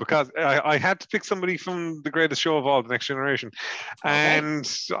tough one because I had to pick somebody from the greatest show of all, The Next Generation. Okay. And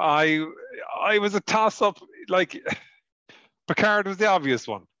I was a toss-up. Like, Picard was the obvious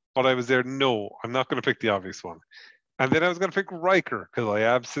one, but I was there, no, I'm not going to pick the obvious one. And then I was going to pick Riker because I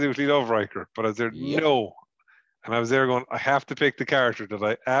absolutely love Riker, but I was there, no. And I was there going, I have to pick the character that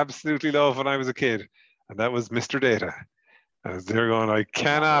I absolutely loved when I was a kid, and that was Mr. Data. I was there going, I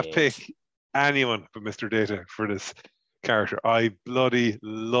cannot pick anyone but Mr. Data for this. character. I bloody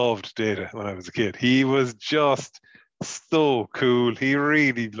loved Data when I was a kid. He was just so cool. He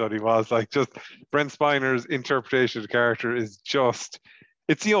really bloody was. Like, just Brent Spiner's interpretation of the character is just,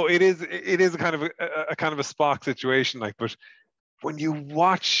 it's, it is a kind of a kind of a Spock situation, like, but when you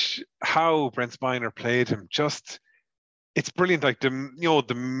watch how Brent Spiner played him, just, it's brilliant. Like, the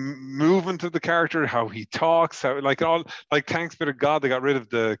movement of the character, how he talks, how, like, all, like, thanks be to God they got rid of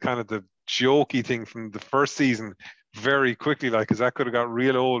the kind of the jokey thing from the first season very quickly, like, because that could have got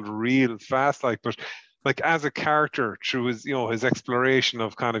real old real fast, like. But like, as a character, through his, his exploration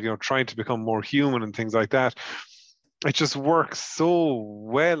of kind of, trying to become more human and things like that, it just works so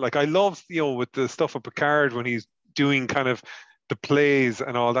well. Like, I love, with the stuff of Picard when he's doing kind of the plays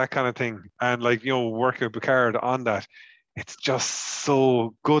and all that kind of thing, and, like, working with Picard on that, it's just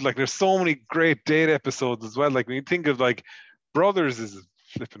so good. Like, there's so many great Data episodes as well. Like, when you think of, like, Brothers is a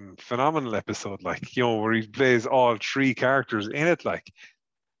flipping phenomenal episode, like, where he plays all three characters in it, like.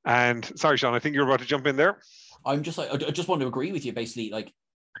 And sorry, Sean, I think you're about to jump in there. I'm just like, I just want to agree with you. Basically, like,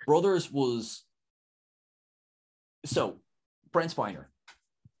 Brothers was, so Brent Spiner,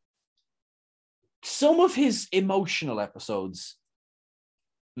 some of his emotional episodes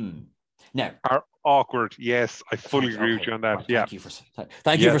now are awkward. Yes, I fully agree with you on that. Right, yeah.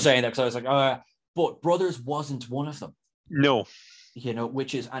 Thank you for saying that, because I was like, but Brothers wasn't one of them. No.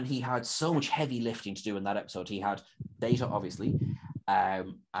 Which is, and he had so much heavy lifting to do in that episode. He had Data, obviously.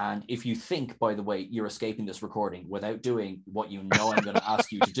 And if you think, by the way, you're escaping this recording without doing what I'm going to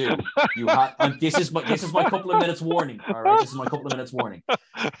ask you to do, you have. This is my couple of minutes warning. All right, this is my couple of minutes warning.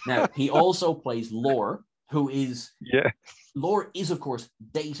 Now, he also plays Lore, who is Lore is, of course,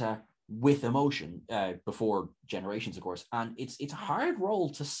 Data with emotion, before Generations, of course, and it's a hard role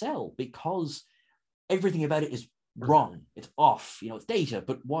to sell because everything about it is wrong. It's off. It's Data,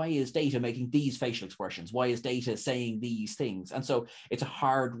 but why is Data making these facial expressions? Why is Data saying these things? And so it's a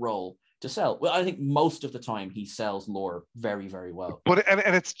hard role to sell. Well, I think most of the time he sells Lore very, very well. But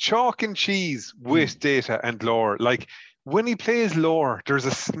and it's chalk and cheese with Data and Lore. Like, when he plays Lore, there's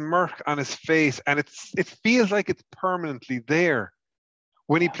a smirk on his face, and it feels like it's permanently there.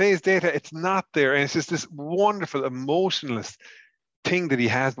 When he plays Data, it's not there, and it's just this wonderful emotionless thing that he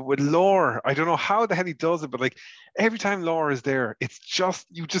has. But with Lore, I don't know how the hell he does it, but, like, every time Lore is there, it's just,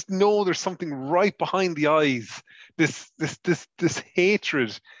 you just know there's something right behind the eyes, this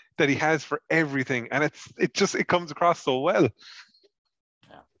hatred that he has for everything, and it comes across so well.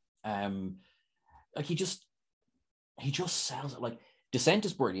 Like, he just sells it. Like, Descent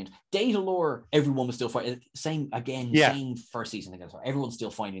is brilliant. Data, Lore, everyone was still fighting. Same first season again. So everyone's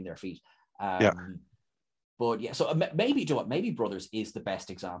still finding their feet. But yeah, so maybe, maybe Brothers is the best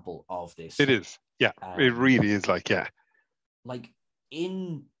example of this. It is. Yeah, it really is. Like, yeah. Like,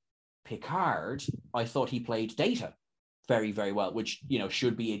 in Picard, I thought he played Data very, very well, which,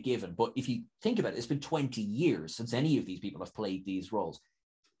 should be a given. But if you think about it, it's been 20 years since any of these people have played these roles.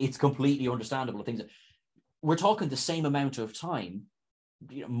 It's completely understandable. Things that we're talking the same amount of time,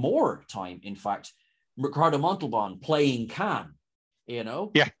 more time, in fact. Ricardo Montalban playing Khan,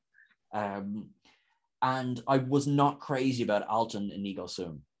 Yeah. And I was not crazy about Alton Inigo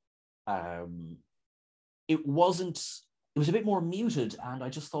Soon. It was a bit more muted, and I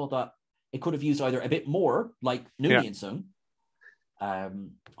just thought that it could have used either a bit more, like Noonien Soon. I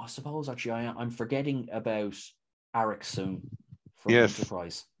suppose, actually, I'm forgetting about Arik Soon from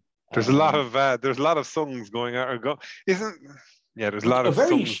Enterprise. There's a lot of songs going out. There's a lot of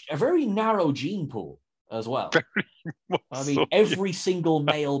songs. A very narrow gene pool as well. I mean, every single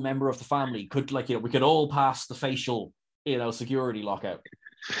male member of the family could, like, we could all pass the facial, security lockout.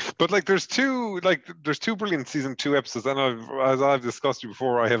 But, like, there's two brilliant season 2 episodes, and as I've discussed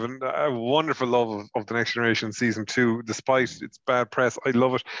before, I have a wonderful love of the Next Generation season 2, despite its bad press. I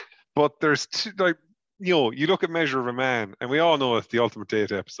love it. But there's two, like, you look at Measure of a Man, and we all know it's the Ultimate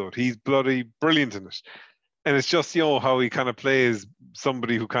Data episode. He's bloody brilliant in it. And it's just, how he kind of plays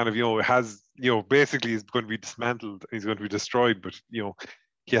somebody who kind of, has, basically is going to be dismantled, he's going to be destroyed, but,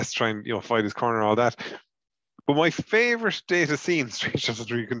 he has to try and, fight his corner and all that. But my favorite Data scene, Strange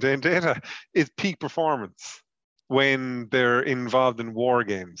Doesn't Contain Data, is peak performance, when they're involved in war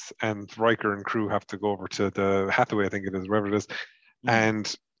games and Riker and crew have to go over to the Hathaway, I think it is, wherever it is.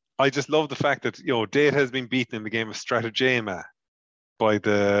 And I just love the fact that, Data has been beaten in the game of Stratagema by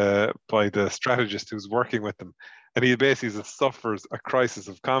the strategist who's working with them, and he basically suffers a crisis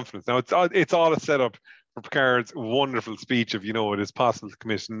of confidence. Now, it's all a setup for Picard's wonderful speech of, it is possible to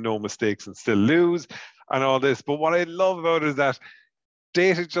commit no mistakes and still lose, and all this. But what I love about it is that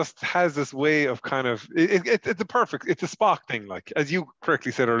Data just has this way of kind of it's a perfect, it's a Spock thing, like as you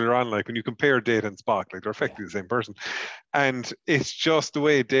correctly said earlier on, like when you compare Data and Spock, like they're Yeah. effectively the same person, and it's just the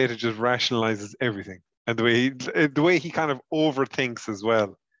way Data just rationalizes everything, and the way he kind of overthinks as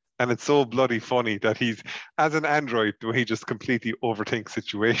well, and it's so bloody funny that he's as an android, the way he just completely overthinks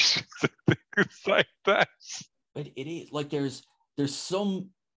situations and things like that. It is like there's some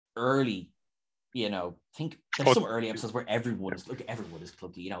early, there's some early episodes where everyone is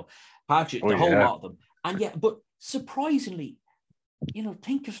clunky, Patrick, the whole lot of them. And yeah, but surprisingly,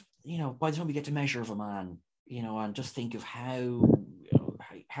 think of, by the time we get to Measure of a Man, and just think of how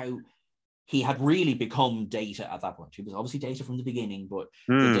he had really become Data at that point. He was obviously Data from the beginning, but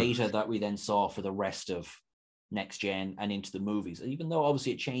the Data that we then saw for the rest of Next Gen and into the movies, even though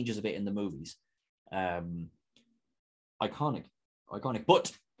obviously it changes a bit in the movies. Iconic.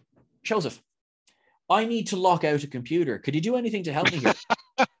 But Joseph, I need to lock out a computer. Could you do anything to help me here?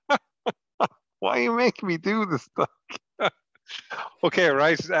 Why are you making me do this stuff? Okay,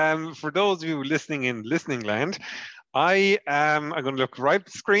 right. For those of you listening in listening land, I'm going to look right at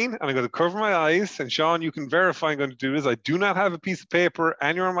the screen and I'm going to cover my eyes. And Sean, you can verify I'm going to do this. I do not have a piece of paper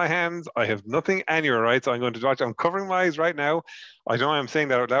anywhere in my hands. I have nothing anywhere, right? So I'm going to watch. I'm covering my eyes right now. I don't know why I'm saying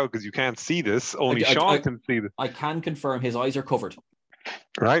that out loud because you can't see this. Only Sean can see this. I can confirm his eyes are covered.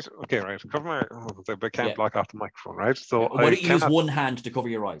 Right. Okay. Right. Cover my. I can't block off the microphone. Right. So why don't you use one hand to cover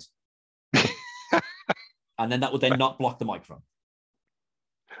your eyes, and then that would then not block the microphone.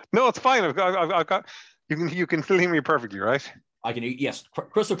 No, it's fine. I've got. You can still hear me perfectly, right? I can. Yes,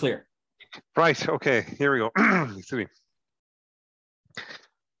 crystal clear. Right. Okay. Here we go. Excuse me.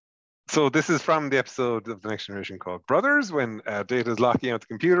 So this is from the episode of The Next Generation called Brothers, when Data is locking out the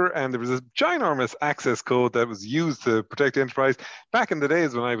computer, and there was this ginormous access code that was used to protect the Enterprise. Back in the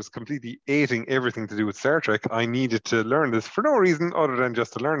days when I was completely hating everything to do with Star Trek, I needed to learn this for no reason other than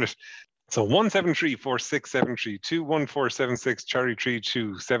just to learn it. So 1734673 21476 Charlie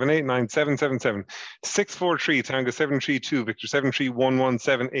 32 789 643 Tango 732 Victor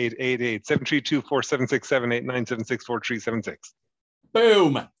 731178888 732 476 789 764376.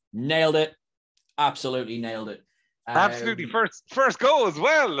 Boom! Nailed it. Absolutely nailed it. Absolutely first go as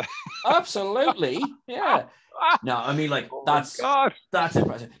well. Absolutely, yeah. No, I mean, like, that's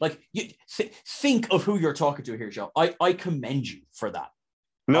impressive. Like, you think of who you're talking to here, Joe. I commend you for that.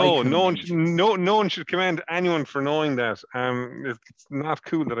 No one should commend anyone for knowing that. It's not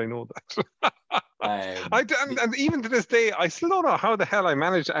cool that I know that. And even to this day, I still don't know how the hell I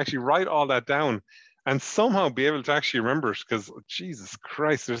managed to actually write all that down and somehow be able to actually remember it. Because Jesus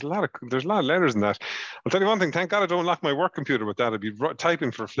Christ, there's a lot of letters in that. I'll tell you one thing. Thank God I don't lock my work computer with that. I'd be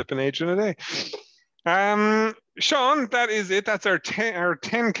typing for a flipping age in a day. Sean, that is it. That's our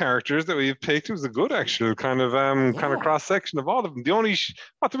 10 characters that we've picked. It was a good actual kind of cross section of all of them. The only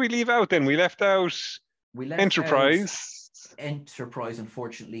what did we leave out then? We left out Enterprise. Enterprise,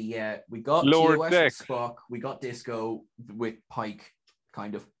 unfortunately, yeah. We got Lower TOS Deck. with Spock. We got Disco with Pike,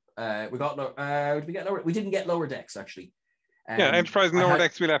 kind of. We got did we get lower? We didn't get Lower Decks actually. Enterprise and Lower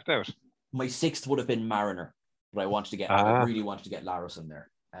Decks we left out. My sixth would have been Mariner, but I wanted to get. I really wanted to get Laris in there.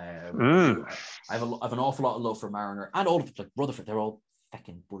 I have an awful lot of love for Mariner and all of like Rutherford. They're all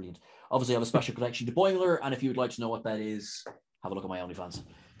fucking brilliant. Obviously, I have a special connection to Boimler, and if you would like to know what that is, have a look at my OnlyFans.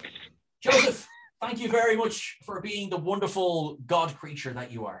 Joseph, thank you very much for being the wonderful God creature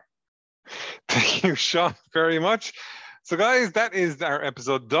that you are. Thank you, Sean, very much. So, guys, that is our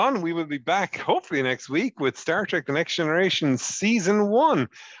episode done. We will be back hopefully next week with Star Trek: The Next Generation Season 1.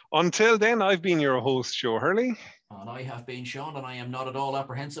 Until then, I've been your host, Joe Hurley. And I have been Sean, and I am not at all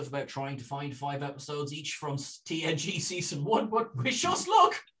apprehensive about trying to find 5 episodes each from TNG Season 1, but wish us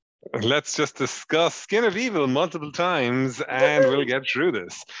luck! Let's just discuss Skin of Evil multiple times, and we'll get through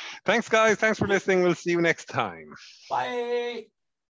this. Thanks, guys. Thanks for listening. We'll see you next time. Bye!